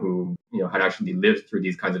someone who had actually lived through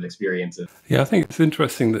these kinds of experiences. Yeah, I think it's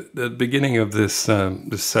interesting that at the beginning of this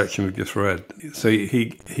this section we've just read, so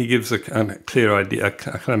he gives a kind of clear idea, a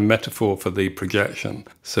kind of metaphor for the projection.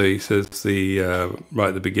 So he says right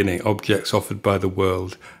at the beginning, objects offered by the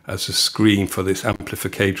world as a screen for this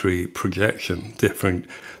amplificatory projection. Different.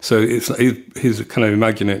 So he's kind of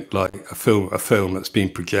imagining it like a film that's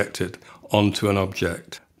being projected onto an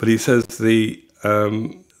object. But he says the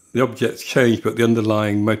objects change, but the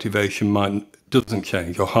underlying motivation doesn't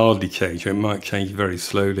change, or hardly change, or it might change very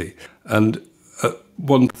slowly. And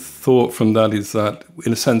one thought from that is that,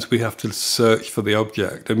 in a sense, we have to search for the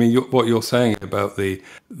object. I mean, what you're saying about the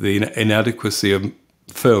inadequacy of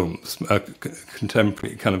films,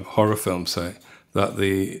 contemporary kind of horror films, say, that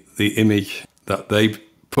the image that they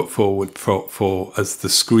put forward for as the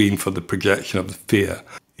screen for the projection of the fear,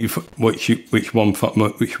 which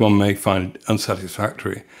one may find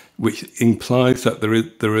unsatisfactory, which implies that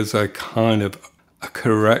there is a kind of a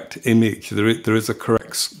correct image. There is a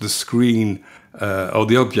correct the screen or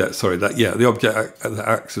the object. Sorry, the object that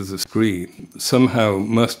acts as a screen somehow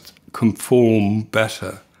must conform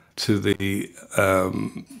better to the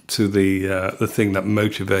thing that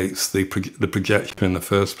motivates the projection in the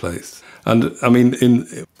first place. And I mean, in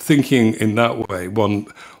thinking in that way, one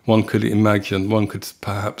could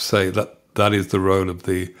perhaps say that is the role of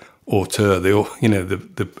the auteur,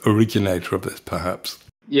 the originator of this, perhaps.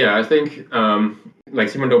 Yeah, I think like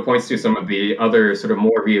Simondo points to some of the other sort of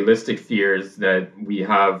more realistic fears that we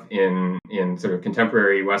have in sort of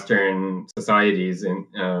contemporary Western societies, and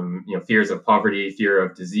fears of poverty, fear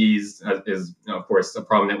of disease is of course a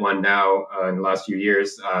prominent one now in the last few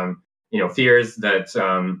years. Fears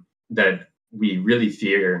that we really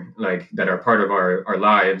fear, like, that are part of our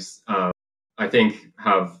lives, I think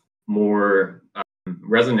have more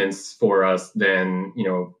resonance for us than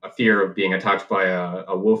a fear of being attacked by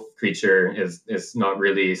a wolf creature is not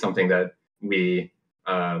really something that we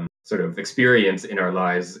sort of experience in our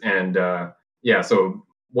lives. And so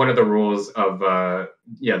one of the roles of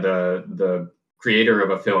the creator of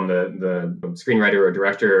a film, the screenwriter or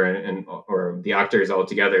director or the actors all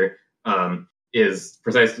together, is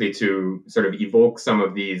precisely to sort of evoke some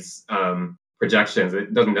of these projections.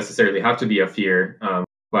 It doesn't necessarily have to be a fear,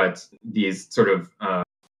 but these sort of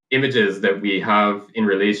images that we have in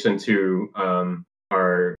relation to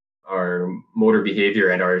our our motor behavior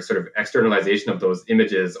and our sort of externalization of those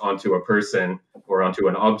images onto a person or onto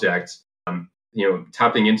an object,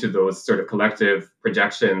 tapping into those sort of collective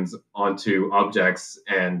projections onto objects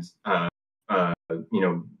and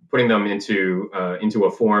putting them into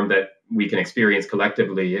a form that we can experience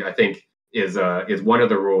collectively, I think is one of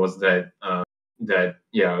the roles that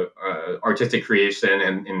artistic creation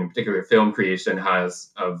and in particular film creation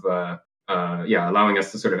has of allowing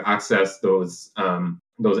us to sort of access those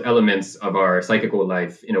elements of our psychical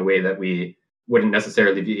life in a way that we wouldn't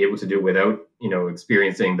necessarily be able to do without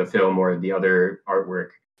experiencing the film or the other artwork.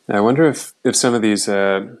 I wonder if some of these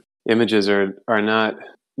images are not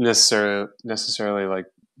necessarily like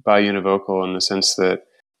biunivocal, in the sense that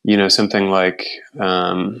something like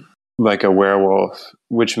a werewolf,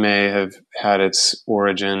 which may have had its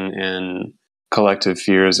origin in collective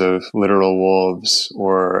fears of literal wolves,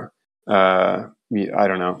 or I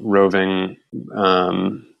don't know, roving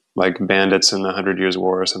like bandits in the 100 Years'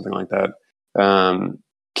 War or something like that,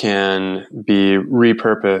 can be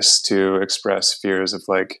repurposed to express fears of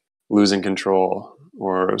like losing control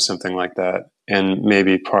or something like that. And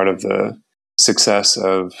maybe part of the success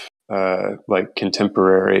of like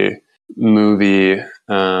contemporary movie,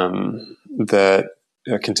 that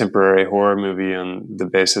a contemporary horror movie on the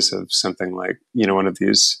basis of something like, one of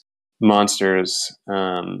these monsters,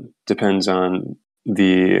 depends on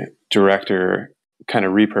the director kind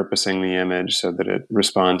of repurposing the image so that it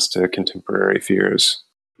responds to contemporary fears.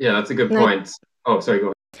 Yeah, that's a good point. Oh, sorry, go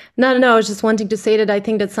ahead. No, I was just wanting to say that I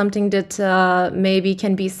think that's something that maybe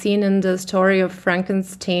can be seen in the story of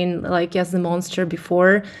Frankenstein, like as the monster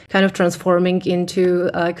before, kind of transforming into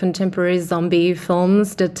contemporary zombie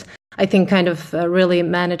films that I think kind of really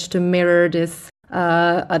managed to mirror this,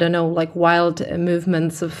 like wild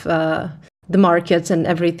movements of the market and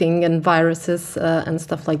everything, and viruses and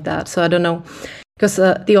stuff like that. So I don't know. Because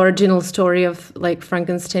the original story of like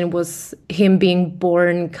Frankenstein was him being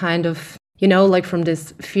born kind of, like from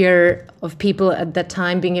this fear of people at that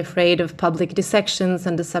time being afraid of public dissections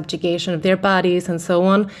and the subjugation of their bodies and so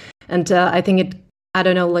on. And I think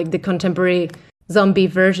like the contemporary zombie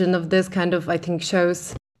version of this kind of, I think,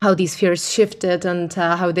 shows how these fears shifted and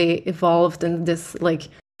how they evolved in this, like,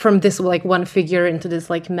 from this like one figure into this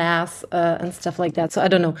like mass and stuff like that. So I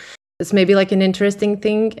don't know. It's maybe like an interesting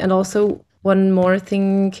thing. And also one more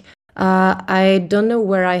thing, I don't know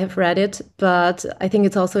where I have read it, but I think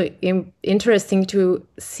it's also interesting to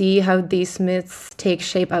see how these myths take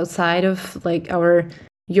shape outside of like our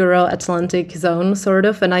Euro-Atlantic zone, sort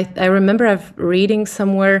of. And I remember I've reading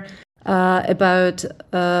somewhere about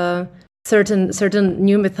certain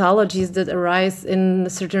new mythologies that arise in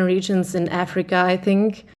certain regions in Africa, I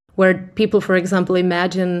think, where people, for example,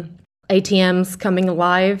 imagine ATMs coming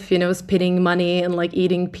alive, spitting money and like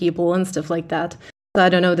eating people and stuff like that. So I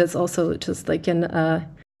don't know, that's also just like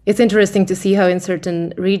it's interesting to see how in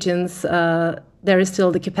certain regions there is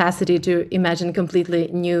still the capacity to imagine completely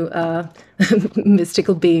new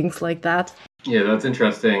mystical beings like that. Yeah, that's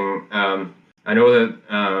interesting. I know that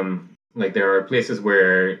like there are places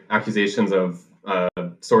where accusations of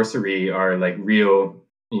sorcery are like real,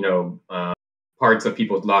 parts of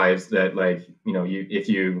people's lives that, like, if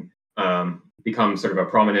you become sort of a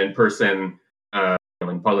prominent person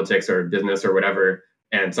in politics or business or whatever,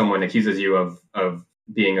 and someone accuses you of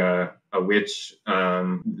being a witch,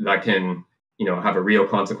 that can have a real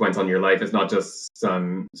consequence on your life. It's not just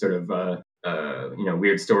some sort of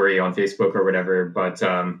weird story on Facebook or whatever. But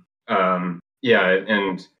and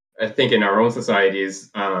I think in our own societies,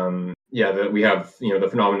 that we have the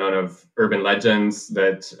phenomenon of urban legends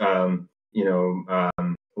that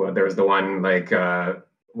there was the one like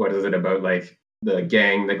what is it about, like the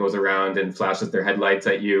gang that goes around and flashes their headlights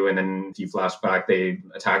at you, and then if you flash back, they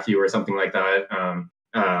attack you or something like that.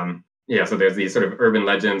 So there's these sort of urban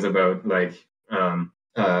legends about like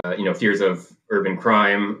fears of urban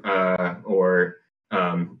crime or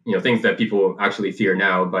things that people actually fear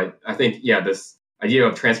now. But I think this idea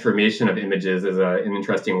of transformation of images is an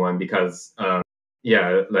interesting one, because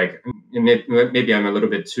like maybe I'm a little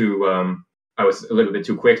bit too I was a little bit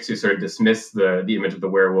too quick to sort of dismiss the image of the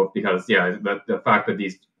werewolf, because the fact that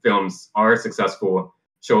these films are successful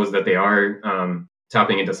shows that they are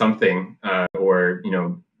tapping into something, or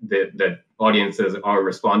that audiences are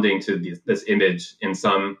responding to this image in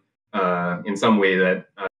some way that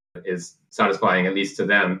is satisfying, at least to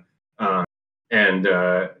them. So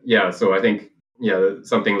I think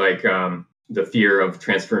something like the fear of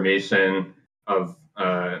transformation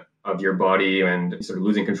of your body and sort of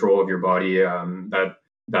losing control of your body,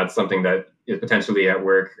 that's something that is potentially at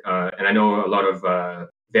work. And I know a lot of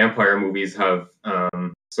vampire movies have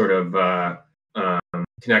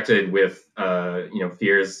connected with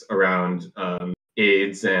fears around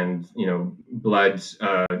AIDS and blood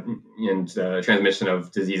and transmission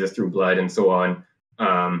of diseases through blood and so on.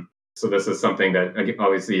 So this is something that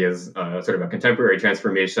obviously is sort of a contemporary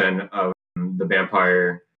transformation of the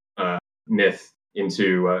vampire myth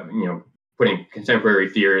into putting contemporary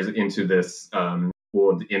fears into this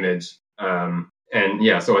old image.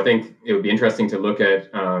 So I think it would be interesting to look at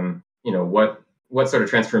what sort of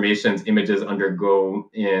transformations images undergo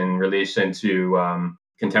in relation to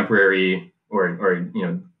contemporary or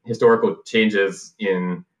historical changes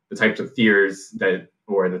in the types of fears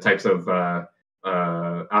or the types of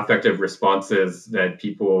affective responses that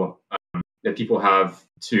people have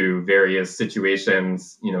to various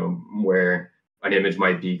situations, where an image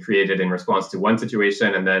might be created in response to one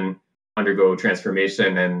situation and then undergo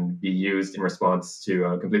transformation and be used in response to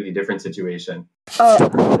a completely different situation. I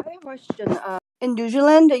have a question. In New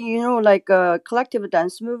Zealand, like a collective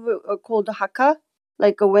dance move called haka,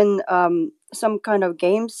 like when some kind of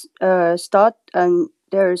games start and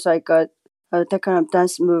there's like that kind of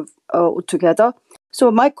dance move together.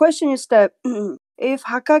 So my question is that if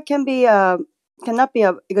haka cannot be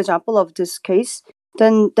an example of this case,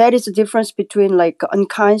 then that is the difference between like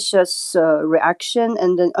unconscious reaction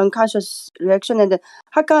and then unconscious reaction, and then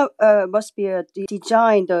haka must be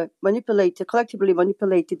designed, collectively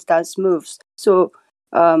manipulated dance moves. So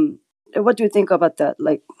what do you think about that?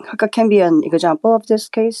 Like haka can be an example of this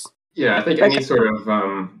case? Yeah, I think any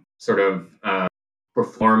sort of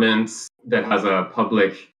performance that has a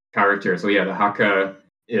public character. So yeah, the haka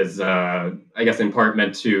is, I guess, in part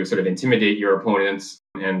meant to sort of intimidate your opponents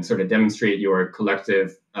and sort of demonstrate your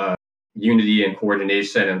collective unity and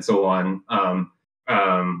coordination and so on.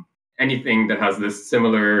 Anything that has this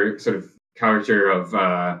similar sort of character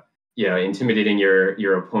of intimidating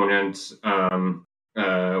your opponent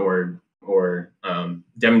or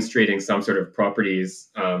demonstrating some sort of properties.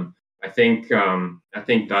 I think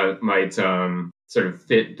that might sort of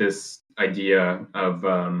fit this idea of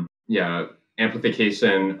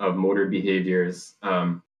amplification of motor behaviors.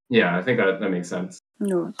 I think that makes sense.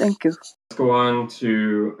 No, thank you. Let's go on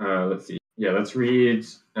to, let's see. Yeah, let's read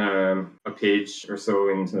a page or so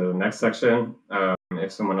into the next section,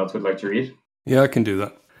 if someone else would like to read. Yeah, I can do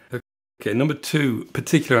that. Okay, number 2,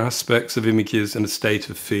 particular aspects of images and a state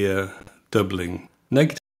of fear, doubling.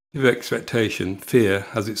 Negative expectation, fear,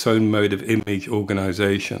 has its own mode of image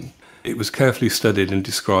organization. It was carefully studied and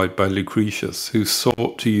described by Lucretius, who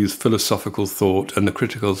sought to use philosophical thought and the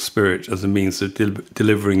critical spirit as a means of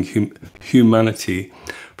delivering humanity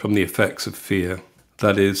from the effects of fear.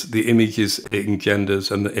 That is, the images it engenders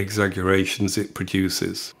and the exaggerations it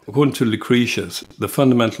produces. According to Lucretius, the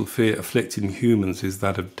fundamental fear afflicting humans is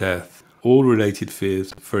that of death. All related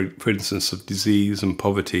fears, for instance of disease and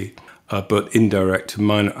poverty, are but indirect to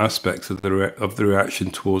minor aspects of the reaction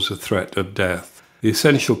towards the threat of death. The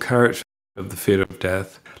essential character of the fear of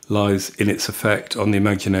death lies in its effect on the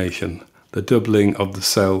imagination, the doubling of the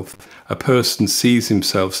self. A person sees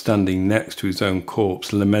himself standing next to his own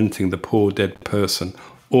corpse, lamenting the poor dead person,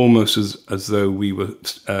 almost as though we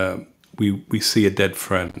see a dead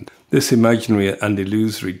friend. This imaginary and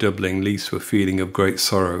illusory doubling leads to a feeling of great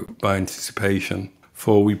sorrow by anticipation,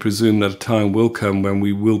 for we presume that a time will come when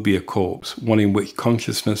we will be a corpse, one in which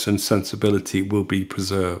consciousness and sensibility will be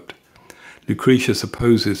preserved. Lucretius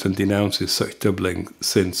opposes and denounces such doubling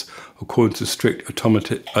since, according to strict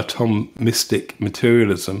atomistic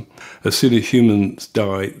materialism, as soon as humans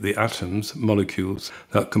die, the atoms, molecules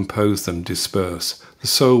that compose them, disperse. The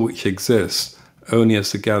soul, which exists only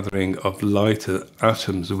as the gathering of lighter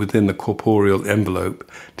atoms within the corporeal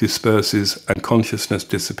envelope, disperses and consciousness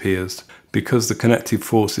disappears. Because the connective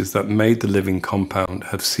forces that made the living compound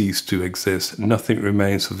have ceased to exist, nothing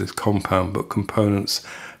remains of this compound but components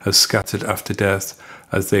as scattered after death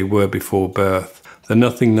as they were before birth. The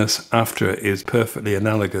nothingness after is perfectly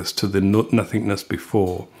analogous to the nothingness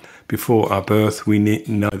before. Before our birth we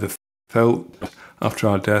neither felt, after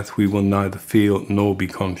our death we will neither feel nor be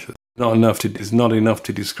conscious. It is not enough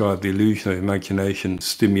to describe the illusion of imagination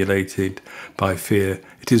stimulated by fear.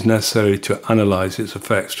 It is necessary to analyze its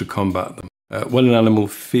effects to combat them. When an animal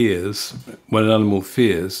fears,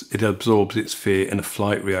 it absorbs its fear in a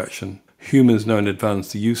flight reaction. Humans know in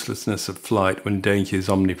advance the uselessness of flight when danger is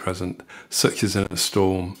omnipresent, such as in a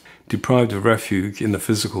storm. Deprived of refuge in the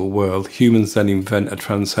physical world, humans then invent a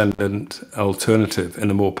transcendent alternative in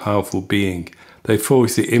a more powerful being. They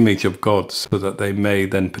forge the image of God so that they may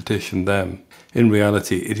then petition them. In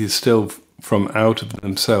reality, it is still from out of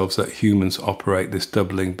themselves that humans operate this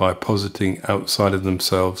doubling by positing outside of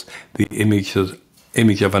themselves the image of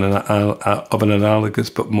an analogous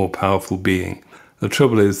but more powerful being. The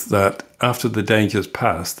trouble is that after the dangers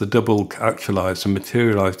pass, the double actualized and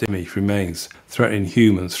materialized image remains, threatening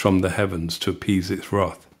humans from the heavens to appease its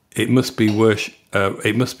wrath. It must be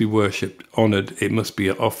worshipped, honored. It must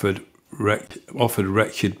be offered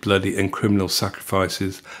wretched, bloody, and criminal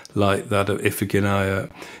sacrifices like that of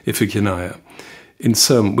Iphigenia. In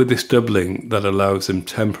sum, with this doubling that allows them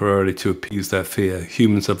temporarily to appease their fear,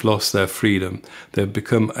 humans have lost their freedom. They have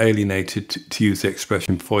become alienated, to use the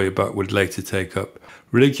expression Feuerbach would later take up.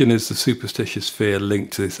 Religion is the superstitious fear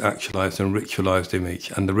linked to this actualized and ritualized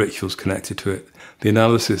image, and the rituals connected to it. The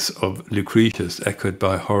analysis of Lucretius, echoed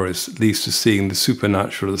by Horace, leads to seeing the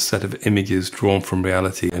supernatural as a set of images drawn from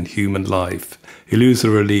reality and human life,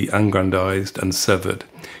 illusorily aggrandized and severed,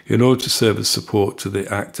 in order to serve as support to the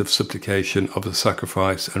act of supplication of the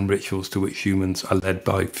sacrifice and rituals to which humans are led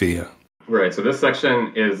by fear. Right, so this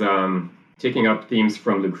section is taking up themes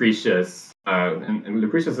from Lucretius. And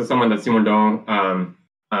Lucretius is someone that Simondon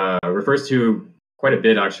refers to quite a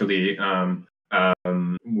bit, actually.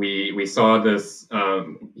 We saw this.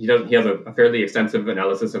 He has a fairly extensive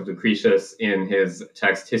analysis of Lucretius in his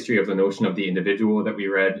text "History of the Notion of the Individual" that we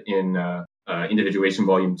read in Individuation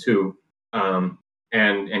Volume 2.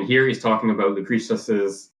 And here he's talking about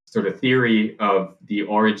Lucretius's sort of theory of the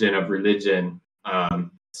origin of religion.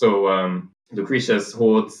 Lucretius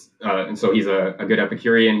holds, and so he's a good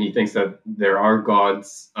Epicurean. He thinks that there are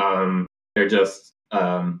gods. They're just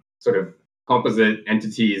sort of composite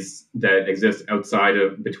entities that exist outside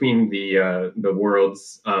of between the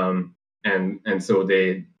worlds, and so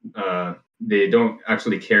they don't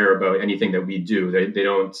actually care about anything that we do. They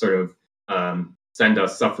don't sort of send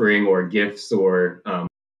us suffering or gifts or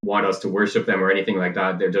want us to worship them or anything like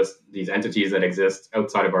that. They're just these entities that exist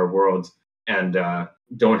outside of our world and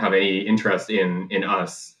don't have any interest in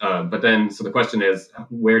us. But then, so the question is,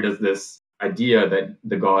 where does this idea that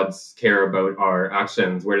the gods care about our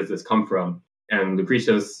actions, where does this come from? And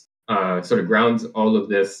Lucretius sort of grounds all of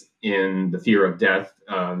this in the fear of death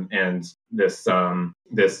and this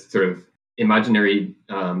sort of imaginary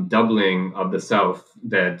doubling of the self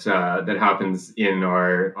that happens in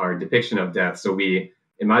our depiction of death. So we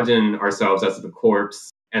imagine ourselves as the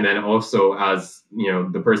corpse, and then also as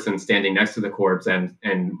the person standing next to the corpse and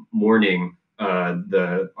mourning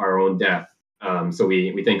our own death. So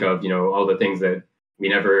we think of all the things that we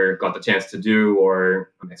never got the chance to do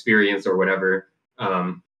or experience or whatever,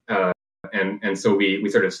 and so we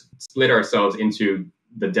sort of split ourselves into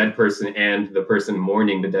the dead person and the person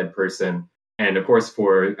mourning the dead person. And of course,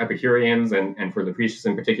 for Epicureans and for Lucretius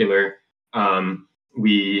in particular,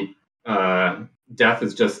 death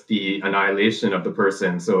is just the annihilation of the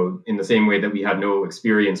person. So in the same way that we had no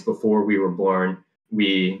experience before we were born,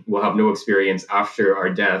 we will have no experience after our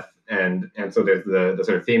death. And so there's the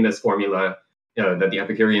sort of famous formula that the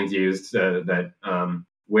Epicureans used that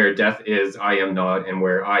where death is, I am not, and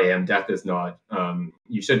where I am, death is not.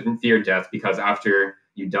 You shouldn't fear death because after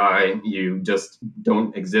you die, you just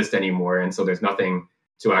don't exist anymore, and so there's nothing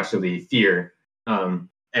to actually fear.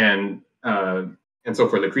 And so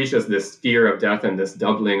for Lucretius, this fear of death and this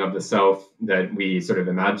doubling of the self that we sort of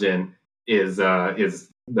imagine is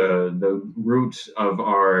the root of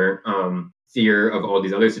our fear of all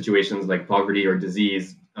these other situations like poverty or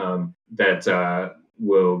disease that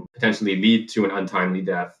will potentially lead to an untimely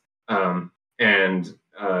death. And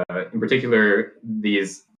in particular,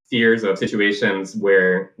 these fears of situations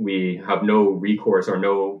where we have no recourse or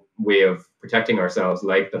no way of protecting ourselves,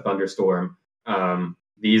 like the thunderstorm.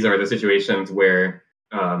 These are the situations where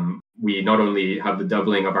we not only have the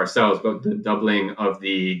doubling of ourselves, but the doubling of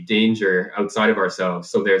the danger outside of ourselves.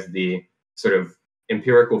 So there's the sort of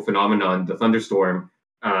empirical phenomenon, the thunderstorm,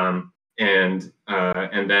 and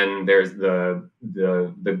then there's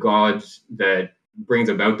the god that brings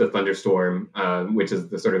about the thunderstorm, which is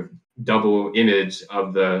the sort of double image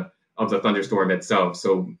of the thunderstorm itself.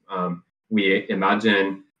 So we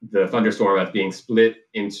imagine the thunderstorm as being split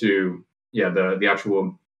into the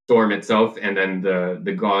actual storm itself, and then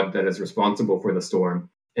the god that is responsible for the storm.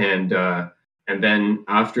 And then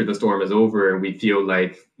after the storm is over, we feel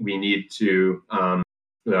like we need to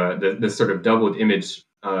this sort of doubled image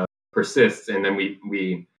persists, and then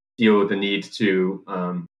we feel the need to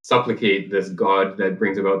supplicate this god that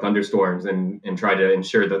brings about thunderstorms and try to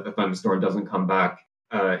ensure that the thunderstorm doesn't come back.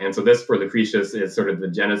 And so this, for Lucretius, is sort of the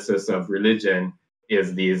genesis of religion,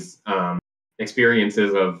 is these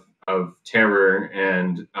experiences of terror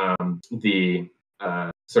and the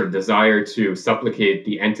sort of desire to supplicate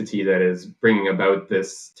the entity that is bringing about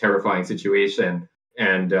this terrifying situation.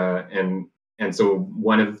 And so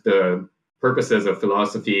one of the purposes of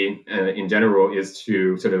philosophy in general is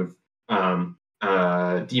to sort of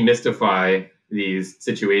demystify these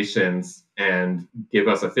situations and give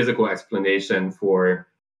us a physical explanation for,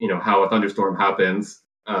 how a thunderstorm happens,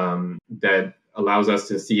 that allows us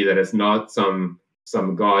to see that it's not some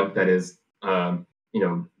god that is,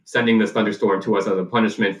 sending this thunderstorm to us as a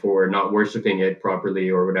punishment for not worshiping it properly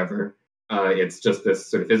or whatever. It's just this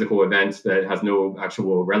sort of physical event that has no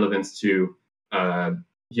actual relevance to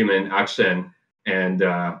human action, and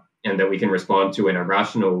that we can respond to in a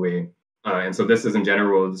rational way. And so this is in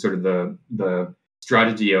general sort of the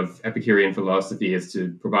strategy of Epicurean philosophy, is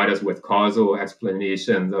to provide us with causal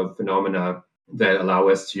explanations of phenomena that allow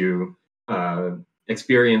us to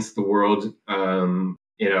experience the world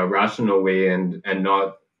in a rational way, and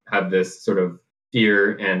not have this sort of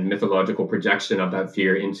fear and mythological projection of that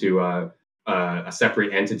fear into a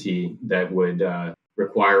separate entity that would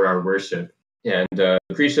require our worship. And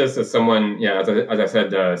Lucretius is someone, as I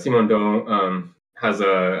said, Simondon has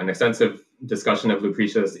an extensive discussion of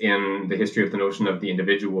Lucretius in the history of the notion of the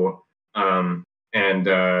individual. When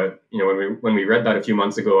we read that a few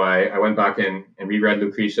months ago, I went back and reread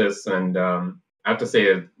Lucretius, and I have to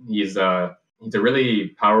say he's a really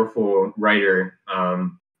powerful writer.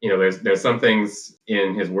 There's some things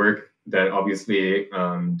in his work that obviously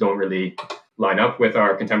don't really line up with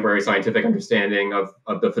our contemporary scientific understanding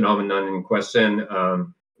of the phenomenon in question.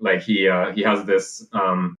 Like he has this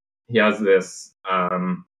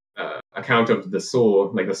account of the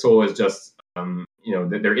soul. Like the soul is just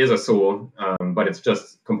there is a soul, but it's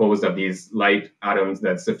just composed of these light atoms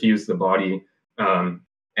that suffuse the body.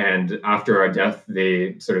 And after our death,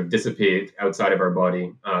 they sort of dissipate outside of our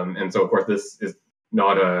body. And so, of course, this is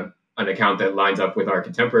not an account that lines up with our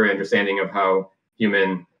contemporary understanding of how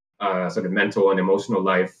human sort of mental and emotional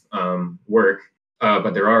life work.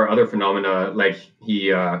 But there are other phenomena, like he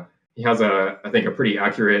has I think a pretty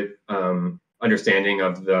accurate understanding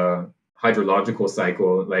of the hydrological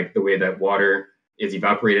cycle, like the way that water is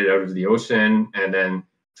evaporated out of the ocean and then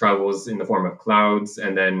travels in the form of clouds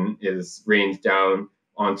and then is rained down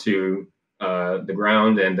onto the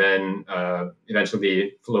ground, and then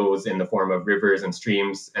eventually flows in the form of rivers and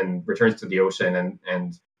streams and returns to the ocean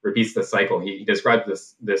and repeats the cycle. He described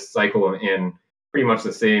this cycle in pretty much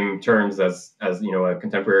the same terms as a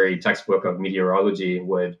contemporary textbook of meteorology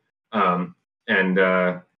would. So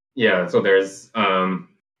there's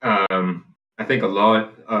I think a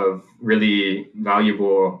lot of really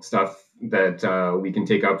valuable stuff that we can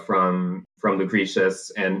take up from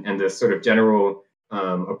Lucretius, and this sort of general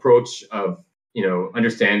approach of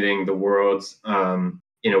understanding the world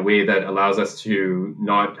in a way that allows us to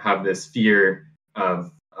not have this fear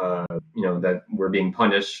of that we're being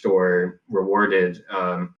punished or rewarded.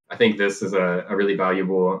 I think this is a really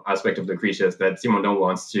valuable aspect of Lucretius that Simondon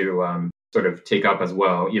wants to sort of take up as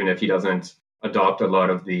well, even if he doesn't adopt a lot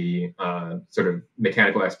of the sort of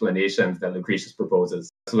mechanical explanations that Lucretius proposes.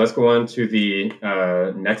 So let's go on to the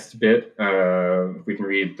next bit. If we can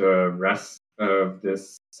read the rest of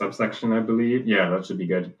this subsection, I believe. Yeah, that should be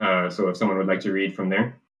good. So if someone would like to read from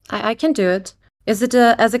there. I can do it. Is it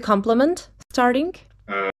as a complement starting?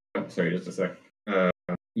 Sorry, just a sec.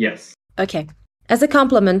 Yes. Okay. As a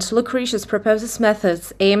complement, Lucretius proposes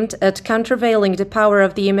methods aimed at countervailing the power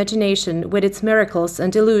of the imagination with its miracles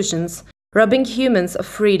and illusions, robbing humans of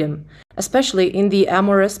freedom, especially in the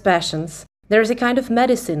amorous passions. There is a kind of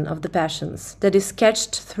medicine of the passions that is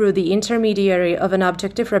sketched through the intermediary of an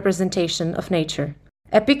objective representation of nature.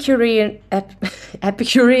 Epicurean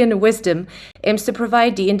wisdom aims to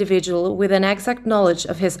provide the individual with an exact knowledge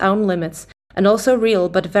of his own limits and also real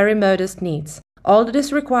but very modest needs. All that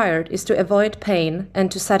is required is to avoid pain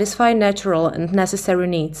and to satisfy natural and necessary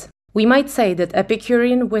needs. We might say that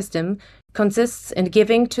Epicurean wisdom consists in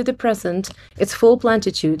giving to the present its full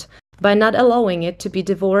plenitude, by not allowing it to be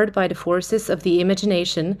devoured by the forces of the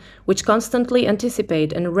imagination, which constantly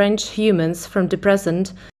anticipate and wrench humans from the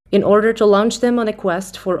present in order to launch them on a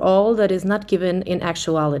quest for all that is not given in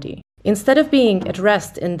actuality. Instead of being at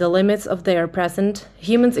rest in the limits of their present,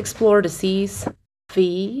 humans explore the seas,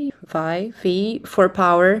 V for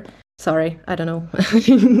power. Sorry, I don't know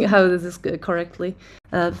how this is correctly.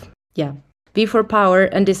 V for power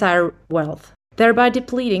and desire wealth, thereby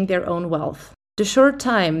depleting their own wealth. The short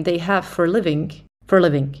time they have for living.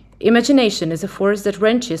 Imagination is a force that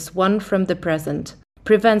wrenches one from the present,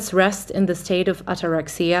 prevents rest in the state of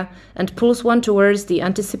ataraxia, and pulls one towards the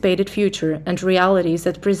anticipated future and realities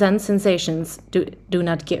that present sensations do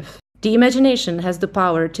not give. The imagination has the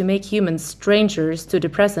power to make humans strangers to the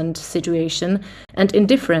present situation and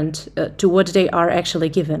indifferent to what they are actually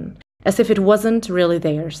given, as if it wasn't really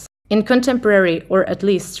theirs. In contemporary, or at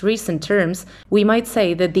least recent terms, we might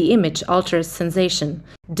say that the image alters sensation,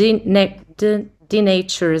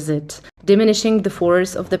 denatures it, diminishing the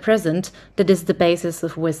force of the present that is the basis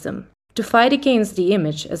of wisdom. To fight against the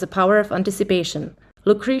image as a power of anticipation,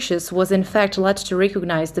 Lucretius was in fact led to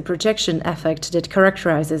recognize the projection effect that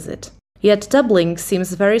characterizes it. Yet doubling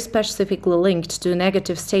seems very specifically linked to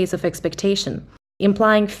negative states of expectation,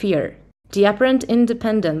 implying fear. The apparent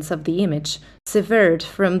independence of the image, severed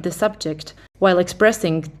from the subject while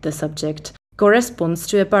expressing the subject, corresponds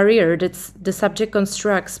to a barrier that the subject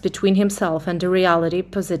constructs between himself and the reality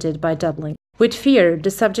posited by doubling. With fear,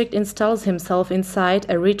 the subject installs himself inside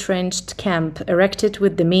a retrenched camp erected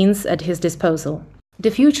with the means at his disposal.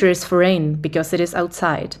 The future is foreign because it is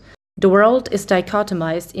outside. The world is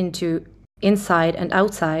dichotomized into inside and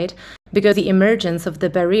outside because the emergence of the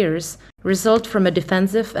barriers result from a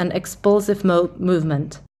defensive and expulsive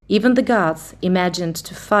movement. Even the gods, imagined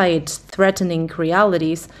to fight threatening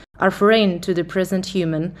realities, are foreign to the present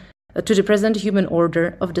human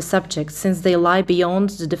order of the subject, since they lie beyond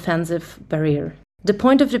the defensive barrier. The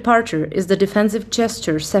point of departure is the defensive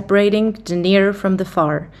gesture separating the near from the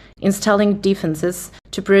far, installing defenses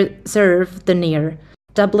to preserve the near,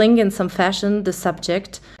 doubling in some fashion the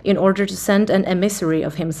subject in order to send an emissary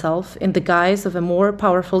of himself in the guise of a more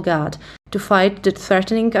powerful god to fight the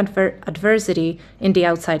threatening adversity in the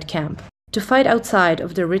outside camp. To fight outside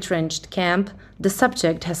of the retrenched camp, the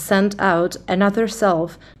subject has sent out another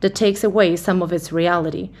self that takes away some of its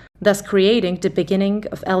reality, thus creating the beginning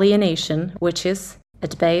of alienation, which is,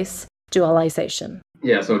 at base, dualization.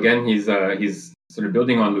 Yeah, so again, he's sort of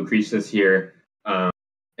building on Lucretius here,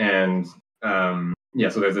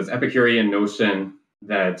 so there's this Epicurean notion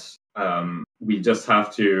that we just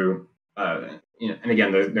have to, and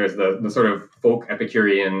again, there's the sort of folk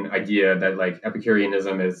Epicurean idea that like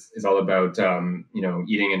Epicureanism is all about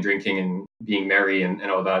eating and drinking and being merry and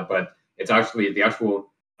all that, but it's actually the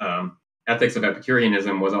actual ethics of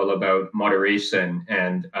Epicureanism was all about moderation,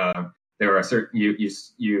 and there are certain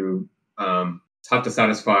you have to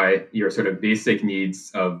satisfy your sort of basic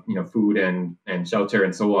needs of food and shelter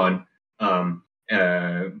and so on.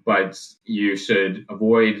 But you should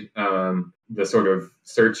avoid the sort of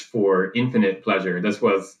search for infinite pleasure. This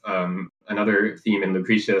was another theme in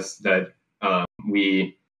Lucretius, that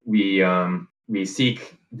we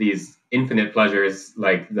seek these infinite pleasures,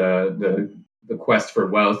 like the quest for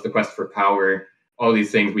wealth, the quest for power, all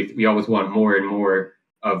these things. We always want more and more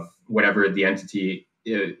of whatever the entity,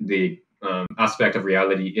 the aspect of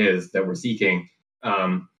reality is that we're seeking.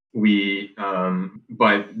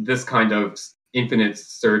 But this kind of infinite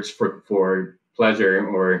search for pleasure,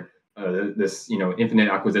 or this infinite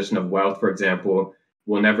acquisition of wealth, for example,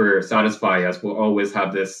 will never satisfy us. We'll always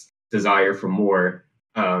have this desire for more,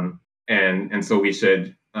 and so we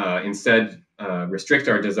should instead restrict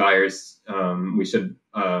our desires. We should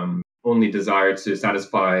only desire to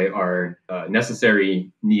satisfy our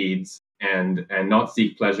necessary needs, and not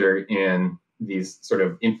seek pleasure in these sort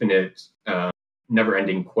of infinite,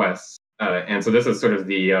 never-ending quests. And so this is sort of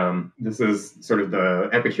the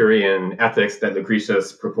Epicurean ethics that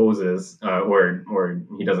Lucretius proposes, or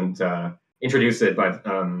he doesn't introduce it, but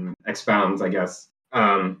expounds, I guess.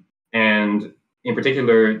 And in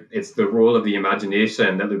particular, it's the role of the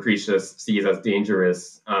imagination that Lucretius sees as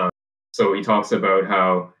dangerous. So he talks about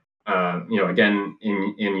how, again,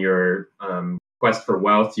 in your quest for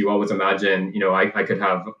wealth, you always imagine, I could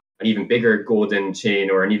have an even bigger golden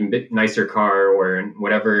chain, or an even bit nicer car, or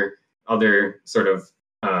whatever other sort of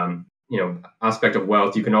aspect of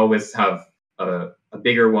wealth. You can always have a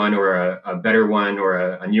bigger one, or a better one, or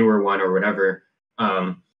a newer one, or whatever.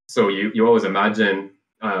 So you always imagine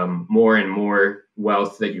more and more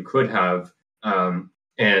wealth that you could have,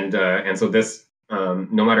 and so this,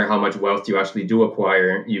 no matter how much wealth you actually do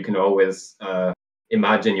acquire, you can always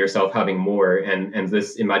imagine yourself having more, and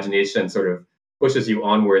this imagination sort of pushes you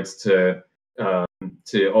onwards to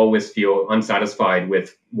always feel unsatisfied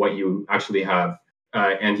with what you actually have.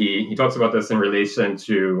 And he talks about this in relation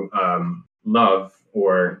to love,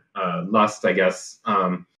 or lust, I guess,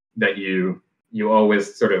 that you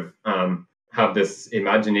always sort of have this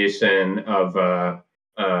imagination of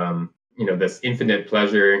this infinite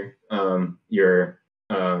pleasure. Your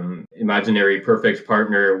imaginary perfect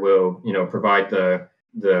partner will provide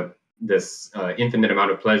this infinite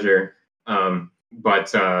amount of pleasure.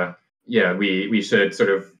 But we should sort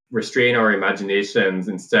of restrain our imaginations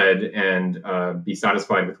instead, and be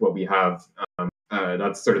satisfied with what we have.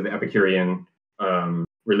 That's sort of the Epicurean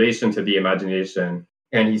relation to the imagination.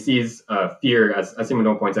 And he sees fear, as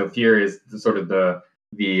Simondon points out, fear is the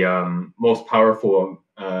most powerful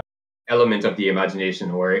element of the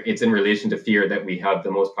imagination, or it's in relation to fear that we have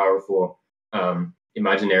the most powerful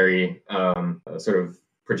imaginary sort of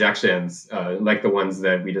projections, like the ones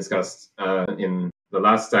that we discussed in the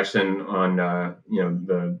last section on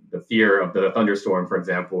the fear of the thunderstorm, for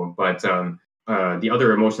example. But the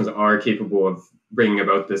other emotions are capable of bringing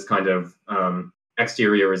about this kind of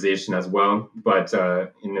exteriorization as well. But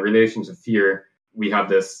in relation to fear, we have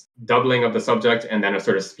this doubling of the subject and then a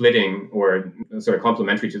sort of splitting, or sort of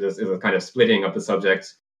complementary to this is a kind of splitting of the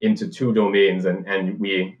subject into two domains. And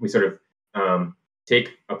we sort of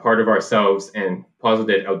take a part of ourselves and posit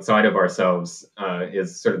it outside of ourselves,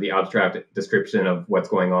 is sort of the abstract description of what's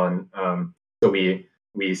going on. So we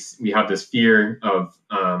have this fear of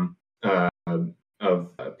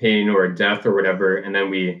pain or death or whatever, and then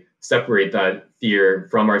we separate that fear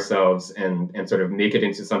from ourselves and sort of make it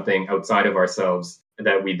into something outside of ourselves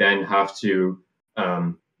that we then have to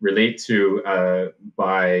relate to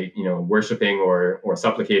by worshiping or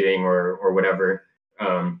supplicating or whatever.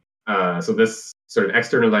 So this sort of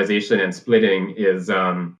externalization and splitting is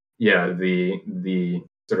the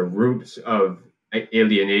sort of root of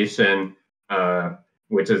alienation,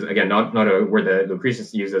 which is, again, not a word that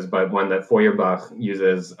Lucretius uses, but one that Feuerbach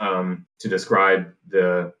uses to describe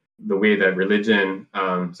the way that religion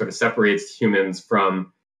sort of separates humans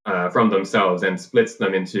from themselves and splits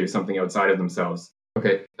them into something outside of themselves.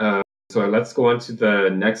 Okay, so let's go on to the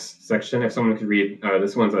next section. If someone could read,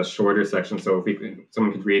 this one's a shorter section, so if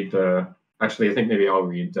someone could read actually, I think maybe I'll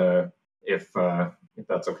read if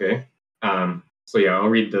that's okay. So yeah, I'll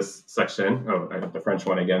read this section. Oh, I have the French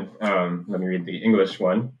one again. Let me read the English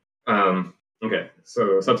one. Okay,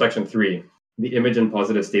 so subsection 3, the image and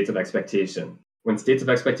positive states of expectation. When states of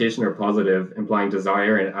expectation are positive, implying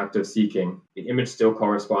desire and active seeking, the image still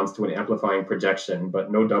corresponds to an amplifying projection,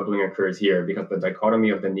 but no doubling occurs here because the dichotomy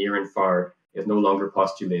of the near and far is no longer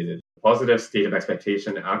postulated. The positive state of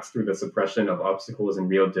expectation acts through the suppression of obstacles in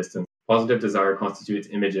real distance. Positive desire constitutes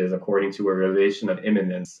images according to a relation of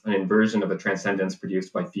immanence, an inversion of the transcendence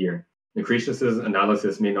produced by fear. Lucretius's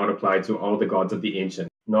analysis may not apply to all the gods of the ancient.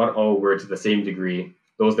 Not all were to the same degree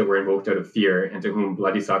those that were invoked out of fear and to whom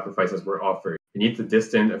bloody sacrifices were offered. Beneath the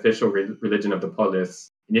distant official religion of the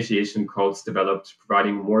polis, initiation cults developed,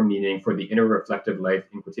 providing more meaning for the inner reflective life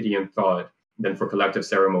in quotidian thought than for collective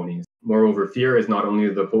ceremonies. Moreover, fear is not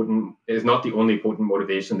the only potent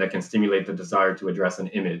motivation that can stimulate the desire to address an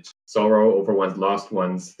image. Sorrow over one's lost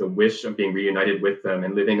ones, the wish of being reunited with them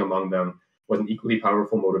and living among them, was an equally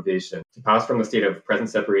powerful motivation. To pass from the state of present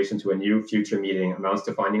separation to a new future meeting amounts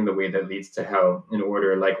to finding the way that leads to hell, in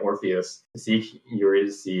order, like Orpheus, to seek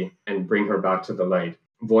Eurydice and bring her back to the light.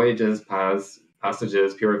 Voyages, paths,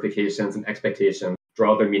 passages, purifications, and expectations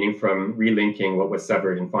draw their meaning from relinking what was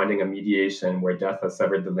severed and finding a mediation where death has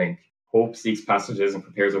severed the link. Hope seeks passages and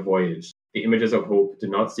prepares a voyage. The images of hope do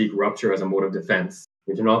not seek rupture as a mode of defense.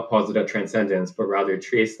 They do not posit a transcendence, but rather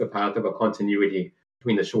trace the path of a continuity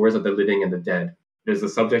between the shores of the living and the dead. It is the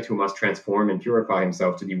subject who must transform and purify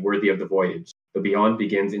himself to be worthy of the voyage. The beyond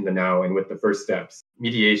begins in the now and with the first steps.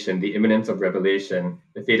 Mediation, the imminence of revelation,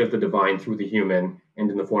 the fate of the divine through the human and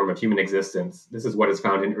in the form of human existence. This is what is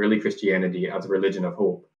found in early Christianity as a religion of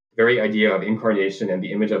hope. The very idea of incarnation and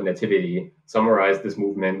the image of nativity summarize this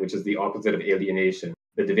movement, which is the opposite of alienation.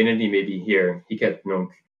 The divinity may be here, hic nunc,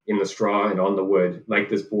 in the straw and on the wood, like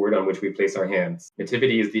this board on which we place our hands.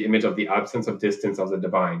 Nativity is the image of the absence of distance of the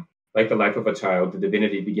divine. Like the life of a child, the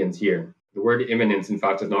divinity begins here. The word immanence, in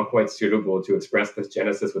fact, is not quite suitable to express this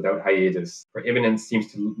genesis without hiatus, for immanence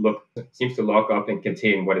seems to lock up and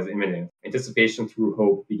contain what is immanent. Anticipation through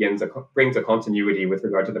hope brings a continuity with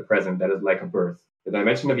regard to the present that is like a birth. The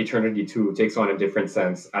dimension of eternity, too, takes on a different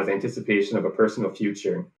sense as anticipation of a personal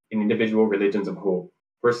future in individual religions of hope.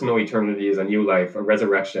 Personal eternity is a new life, a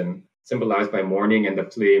resurrection, symbolized by morning and the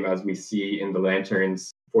flame as we see in the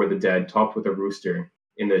lanterns for the dead topped with a rooster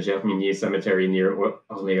in the Germigny cemetery near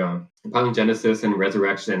Orléans. Palingenesis and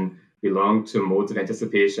resurrection belong to modes of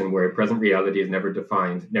anticipation where present reality is never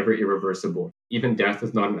defined, never irreversible. Even death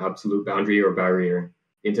is not an absolute boundary or barrier.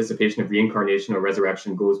 The anticipation of reincarnation or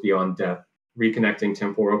resurrection goes beyond death, reconnecting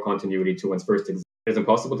temporal continuity to one's first existence. It is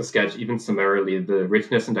impossible to sketch, even summarily, the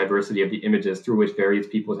richness and diversity of the images through which various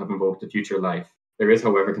peoples have invoked a future life. There is,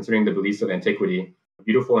 however, concerning the beliefs of antiquity, a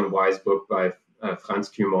beautiful and wise book by Franz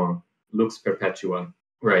Cumont, Lux Perpetua.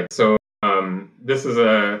 Right. So this is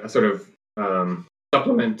a sort of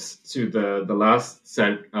supplement to the last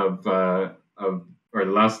set of the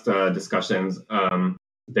last discussions.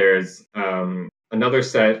 There's another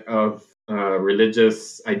set of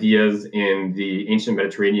religious ideas in the ancient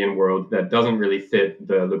Mediterranean world that doesn't really fit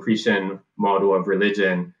the Lucretian model of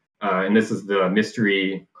religion. And this is the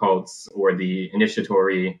mystery cults or the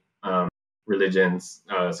initiatory religions,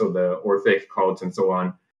 so the Orphic cults and so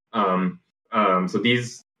on. so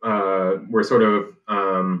these were sort of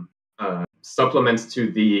supplements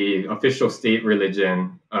to the official state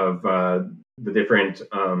religion of the different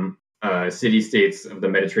city-states of the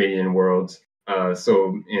Mediterranean world.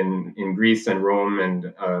 So in Greece and Rome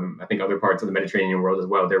and I think other parts of the Mediterranean world as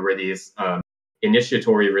well, there were these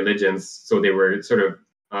initiatory religions. So they were sort of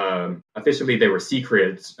officially they were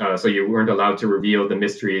secret. So you weren't allowed to reveal the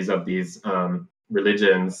mysteries of these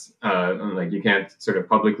religions. Like you can't sort of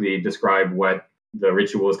publicly describe what the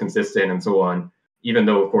rituals consist in and so on. Even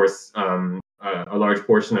though, of course, a large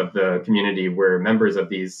portion of the community were members of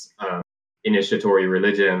these initiatory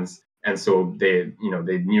religions, and so they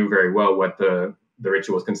knew very well what the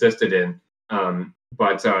rituals consisted in.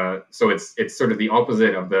 But so it's sort of the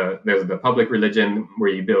opposite of there's the public religion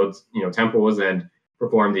where you build temples and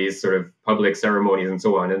perform these sort of public ceremonies and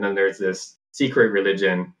so on, and then there's this secret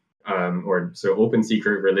religion or sort of open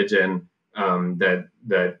secret religion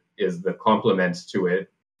that is the complement to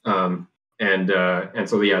it. And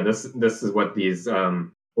so yeah, this is what these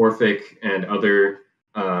Orphic and other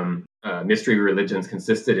mystery religions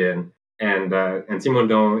consisted in, and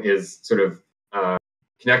Simondon is sort of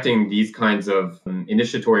connecting these kinds of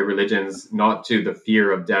initiatory religions not to the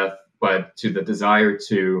fear of death, but to the desire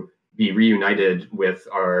to be reunited with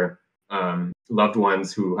our loved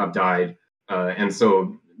ones who have died. And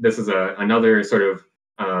so this is another sort of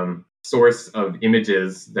source of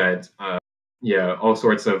images that, all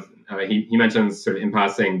sorts of. He mentions sort of in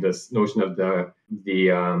passing this notion of this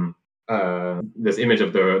image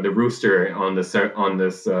of the rooster on this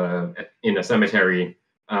in a cemetery.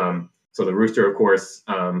 So the rooster, of course,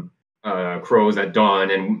 crows at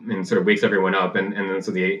dawn and sort of wakes everyone up, and then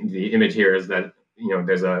so the image here is that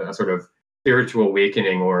there's a sort of spiritual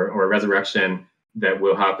awakening or a resurrection that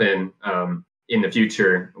will happen in the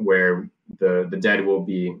future, where the dead will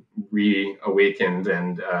be reawakened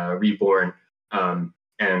and reborn.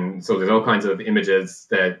 And so there's all kinds of images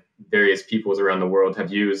that various peoples around the world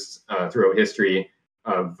have used throughout history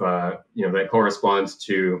of that corresponds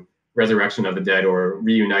to resurrection of the dead or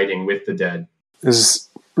reuniting with the dead. This is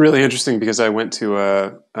really interesting because I went to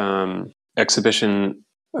a exhibition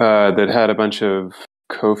that had a bunch of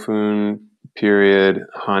Kofun period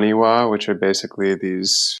haniwa, which are basically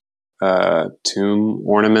these tomb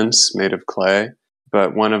ornaments made of clay.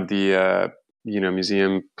 But one of the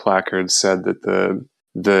museum placards said that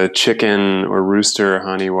the chicken or rooster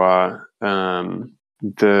haniwa,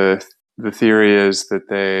 the theory is that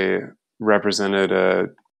they represented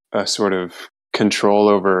a sort of control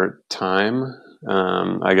over time.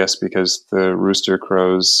 I guess because the rooster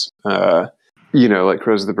crows, like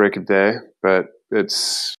crows at the break of day, but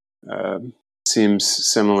it's seems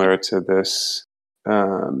similar to this.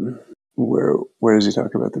 Where does he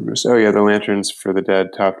talk about the rooster? Oh yeah, the lanterns for the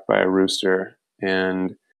dead topped by a rooster,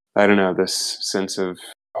 and I don't know, this sense of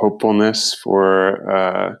hopefulness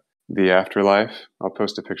for the afterlife. I'll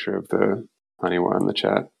post a picture of the haniwa in the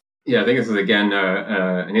chat. Yeah, I think this is again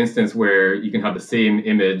an instance where you can have the same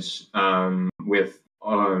image with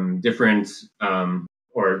different,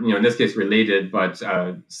 or in this case related, but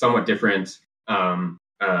somewhat different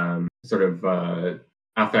sort of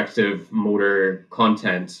affective motor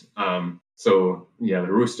content. So yeah,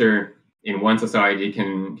 the rooster in one society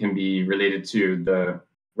can be related to the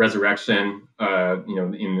resurrection,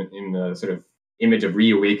 in the sort of image of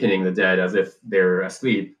reawakening the dead as if they're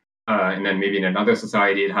asleep. And then maybe in another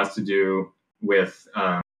society, it has to do with,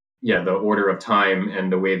 the order of time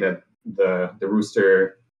and the way that the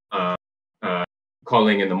rooster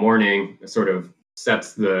calling in the morning sort of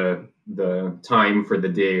sets the time for the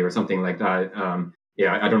day or something like that.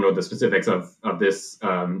 I don't know the specifics of this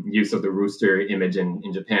use of the rooster image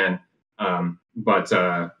in Japan. But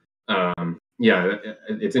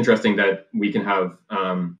it's interesting that we can have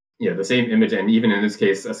the same image, and even in this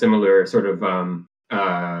case, a similar sort of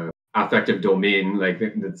affective domain, like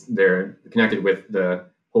they're connected with the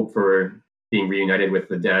hope for being reunited with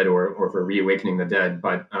the dead or for reawakening the dead,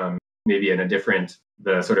 but maybe in a different,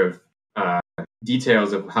 the sort of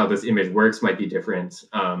details of how this image works might be different.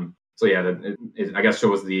 It I guess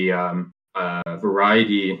shows the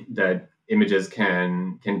variety that images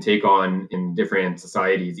can take on in different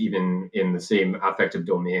societies, even in the same affective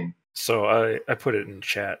domain. So I put it in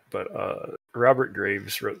chat, but Robert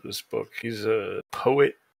Graves wrote this book. He's a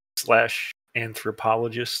poet /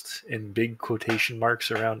 anthropologist, in big quotation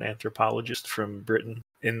marks around anthropologist, from Britain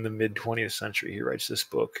in the mid 20th century. He writes this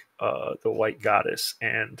book, The White Goddess,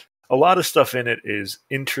 and a lot of stuff in it is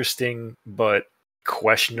interesting but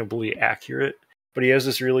questionably accurate. But he has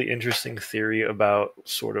this really interesting theory about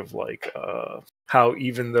sort of like how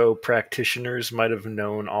even though practitioners might have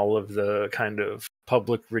known all of the kind of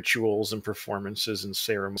public rituals and performances and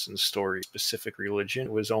ceremonies and stories. Specific religion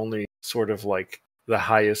was only sort of like the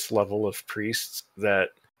highest level of priests,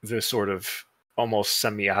 that the sort of almost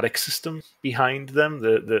semiotic system behind them,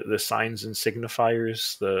 the signs and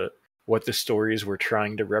signifiers, what the stories were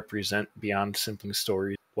trying to represent beyond simply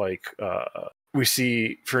stories. Like we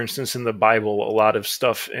see, for instance, in the Bible, a lot of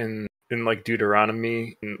stuff in like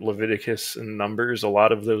Deuteronomy and Leviticus and Numbers, a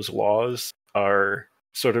lot of those laws are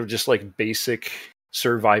sort of just like basic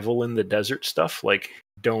survival in the desert stuff, like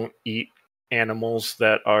don't eat animals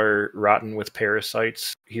that are rotten with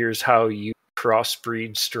parasites. Here's how you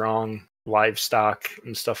crossbreed strong livestock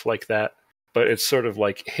and stuff like that. But it's sort of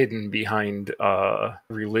like hidden behind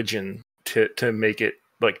religion to make it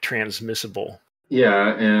like transmissible.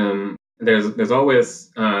 Yeah, there's always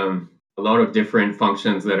a lot of different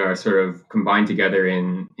functions that are sort of combined together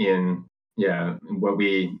in what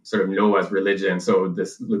we sort of know as religion. So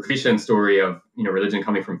this Lucretian story of religion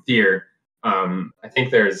coming from fear, I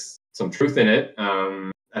think there's some truth in it.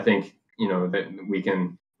 I think that we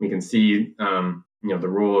can see the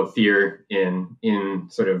role of fear in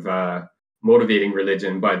sort of motivating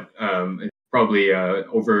religion, but it's probably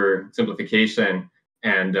oversimplification.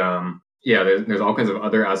 And there's all kinds of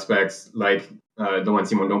other aspects, like the one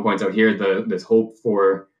Simondon points out here, this hope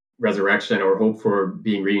for resurrection or hope for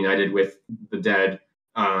being reunited with the dead,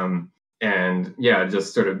 and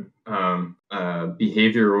just sort of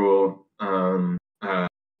behavioral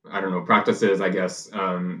practices, I guess,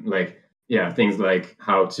 things like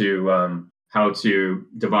how to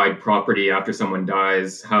divide property after someone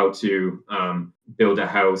dies, how to build a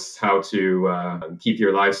house, how to keep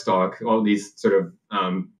your livestock. All these sort of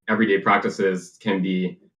everyday practices can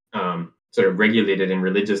be sort of regulated in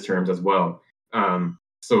religious terms as well.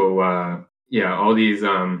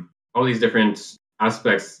 All these different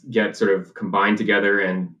aspects get sort of combined together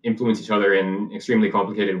and influence each other in extremely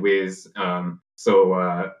complicated ways.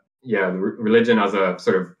 Religion as a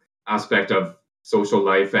sort of aspect of social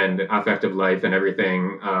life and affective life and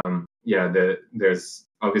everything. There's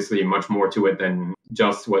obviously much more to it than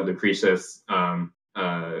just what Lucretius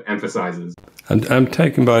emphasizes. And I'm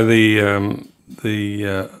taken by the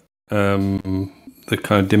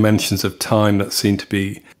kind of dimensions of time that seem to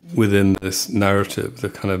be within this narrative, the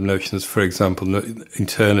kind of notions, for example,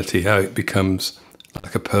 eternity, how it becomes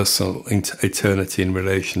like a personal eternity in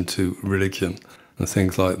relation to religion and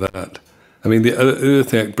things like that. I mean, the other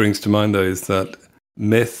thing that brings to mind, though, is that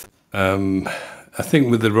myth, I think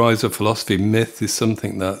with the rise of philosophy, myth is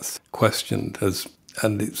something that's questioned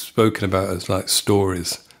and it's spoken about as like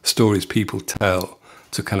stories people tell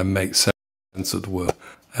to kind of make sense of the world,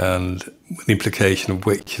 and the implication of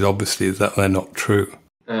which obviously is that they're not true.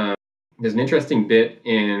 There's an interesting bit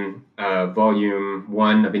in volume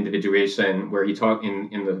 1 of Individuation where he talks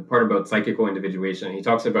in the part about psychical individuation. He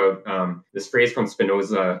talks about this phrase from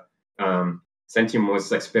Spinoza,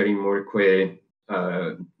 "Sentimus experimurque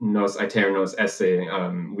nos aeternos esse."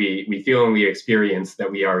 We feel and we experience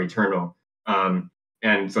that we are eternal.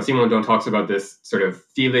 And so Simondon talks about this sort of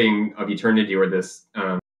feeling of eternity, or this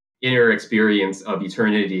inner experience of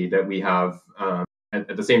eternity that we have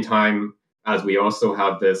at the same time as we also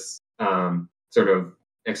have this sort of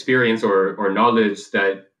experience or knowledge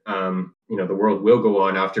that the world will go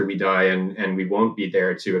on after we die, and we won't be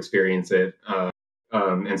there to experience it.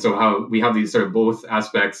 And so how we have these sort of both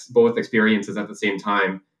aspects, both experiences at the same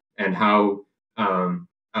time, and how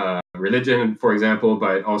religion, for example,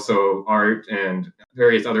 but also art and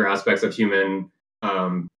various other aspects of human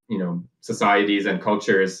societies and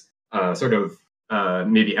cultures sort of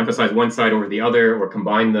maybe emphasize one side over the other, or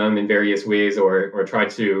combine them in various ways, or try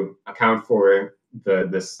to account for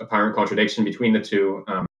this apparent contradiction between the two.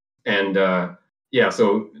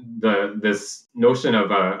 So this notion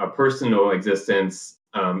of a personal existence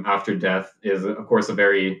after death is, of course, a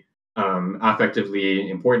very affectively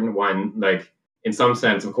important one. Like, in some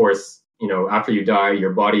sense, of course, after you die,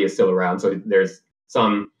 your body is still around. So there's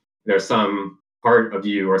some part of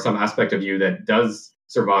you or some aspect of you that does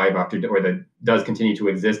survive after, or that does continue to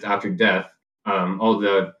exist after death. All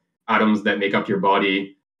the atoms that make up your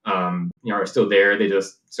body are still there. They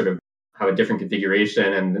just sort of have a different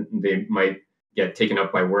configuration, and they might get taken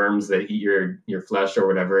up by worms that eat your flesh or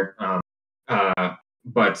whatever.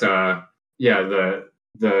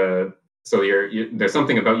 There's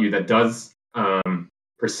something about you that does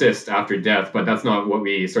persist after death, but that's not what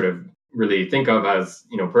we sort of really think of as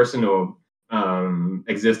personal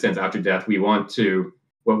existence after death.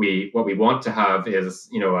 What we want to have is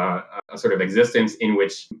a sort of existence in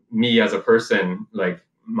which me as a person, like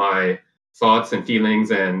my thoughts and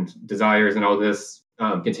feelings and desires and all this,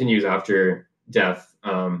 continues after death.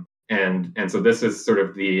 and so this is sort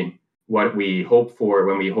of what we hope for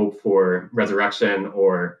when we hope for resurrection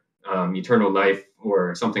or eternal life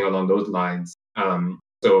or something along those lines.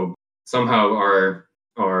 So somehow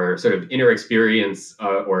our sort of inner experience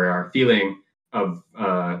or our feeling of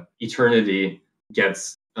eternity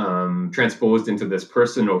gets transposed into this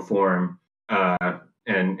personal form,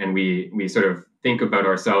 and we sort of think about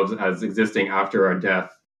ourselves as existing after our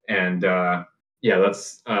death. And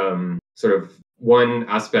that's sort of one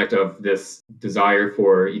aspect of this desire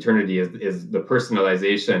for eternity is the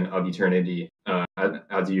personalization of eternity,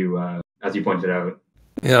 as you pointed out.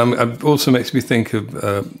 Yeah, it also makes me think of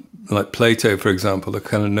like Plato, for example, the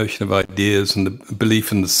kind of notion of ideas and the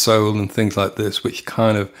belief in the soul and things like this, which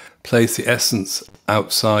kind of place the essence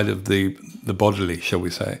outside of the bodily, shall we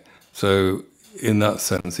say. So in that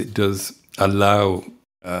sense, it does allow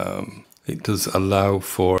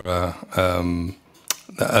for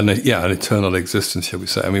an eternal existence, shall we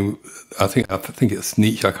say. I mean, I think it's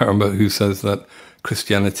Nietzsche, I can't remember who says that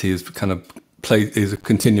Christianity is kind of is a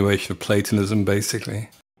continuation of Platonism, basically.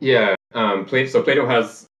 Yeah, so Plato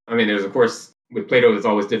has, I mean, there's, of course, with Plato, it's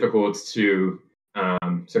always difficult to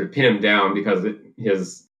sort of pin him down because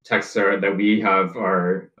his texts that we have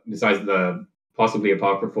are, besides the possibly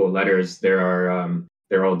apocryphal letters, they're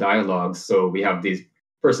all dialogues. So we have these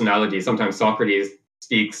personalities. Sometimes Socrates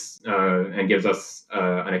speaks and gives us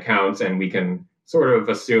an account, and we can sort of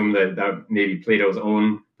assume that may be Plato's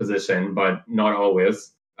own position, but not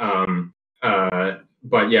always.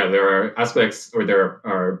 But yeah, there are aspects, or there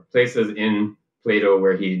are places in Plato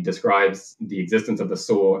where he describes the existence of the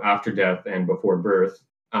soul after death and before birth.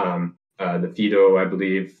 The Phaedo, I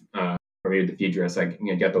believe, or maybe the Phaedrus, I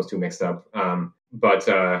get those two mixed up.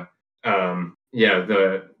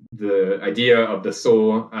 The idea of the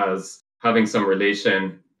soul as having some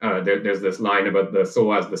relation. There's this line about the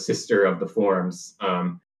soul as the sister of the forms.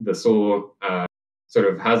 The soul sort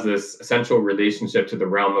of has this essential relationship to the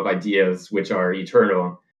realm of ideas, which are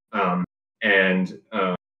eternal.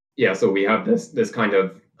 So we have this kind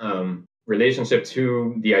of relationship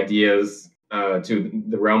to the ideas, to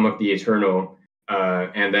the realm of the eternal,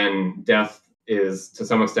 and then death is to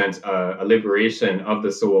some extent a liberation of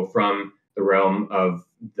the soul from the realm of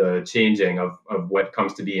the changing of what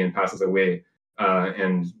comes to be and passes away,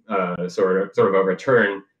 and sort of a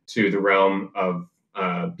return to the realm of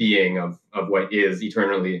being of what is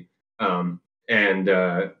eternally.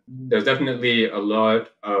 There's definitely a lot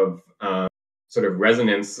of sort of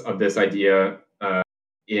resonance of this idea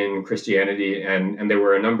in Christianity, and there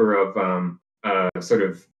were a number of sort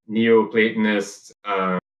of Neoplatonist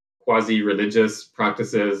quasi-religious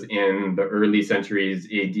practices in the early centuries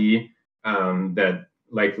AD that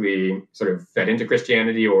likely sort of fed into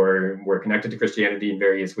Christianity or were connected to Christianity in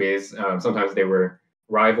various ways. Sometimes they were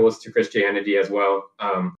rivals to Christianity as well.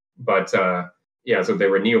 So there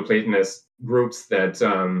were Neoplatonist groups that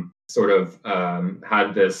sort of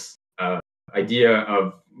had this idea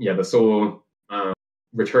of the soul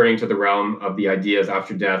returning to the realm of the ideas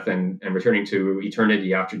after death and returning to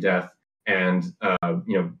eternity after death, and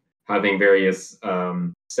having various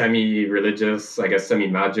semi-religious, I guess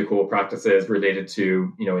semi-magical practices related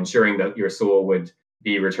to ensuring that your soul would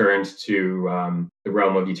be returned to the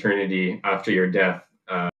realm of eternity after your death.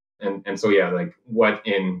 Like what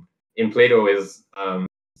in Plato is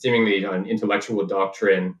seemingly an intellectual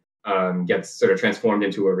doctrine gets sort of transformed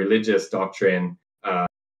into a religious doctrine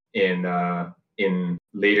in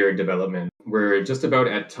later development. We're just about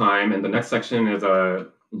at time, and the next section is a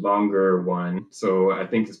longer one, so I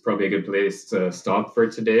think it's probably a good place to stop for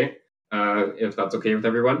today, if that's okay with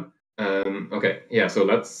everyone. So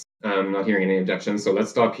let's, not hearing any objections, so let's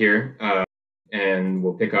stop here, and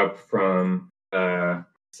we'll pick up from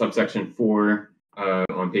subsection 4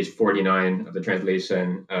 on page 49 of the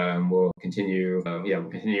translation. We'll continue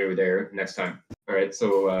there next time. All right,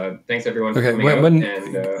 so thanks everyone for coming out,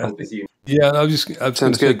 and hope to see you. Yeah, I was going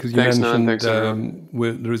to say, because you mentioned there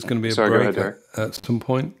is going to be a break at some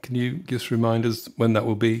point. Can you just remind us when that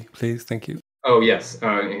will be, please? Thank you. Oh, yes.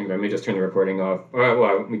 Let me just turn the recording off.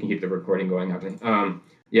 Well, we can keep the recording going, actually.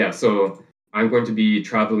 So I'm going to be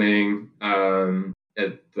traveling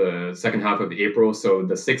at the second half of April, so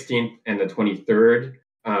the 16th and the 23rd.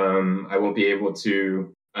 I won't be able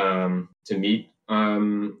to meet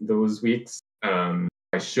those weeks.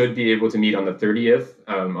 I should be able to meet on the 30th.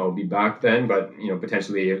 I'll be back then, but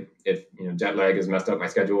potentially if jet lag has messed up my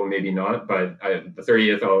schedule, maybe not. But the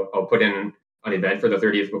 30th, I'll put in an event for the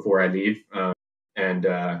 30th before I leave, and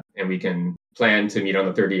we can plan to meet on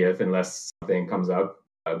the 30th unless something comes up.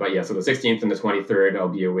 So the 16th and the 23rd, I'll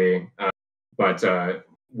be away. But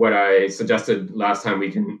what I suggested last time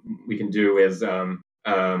we can do is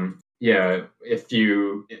if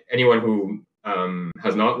anyone who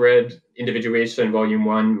has not read Individuation Volume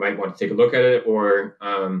 1 might want to take a look at it, or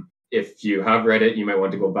if you have read it, you might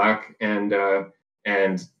want to go back and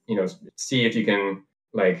see if you can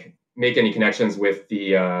make any connections with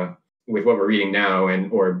with what we're reading now,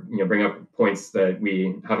 and or bring up points that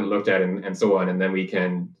we haven't looked at, and so on, and then we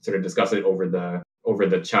can sort of discuss it over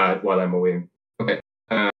the chat while I'm away. Okay,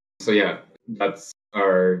 so yeah, that's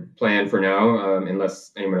our plan for now.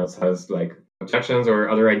 Unless anyone else has objections or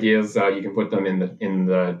other ideas, you can put them in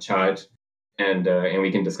the chat, and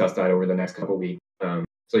we can discuss that over the next couple of weeks.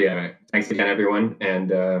 So yeah, thanks again, everyone,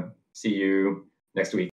 and see you next week.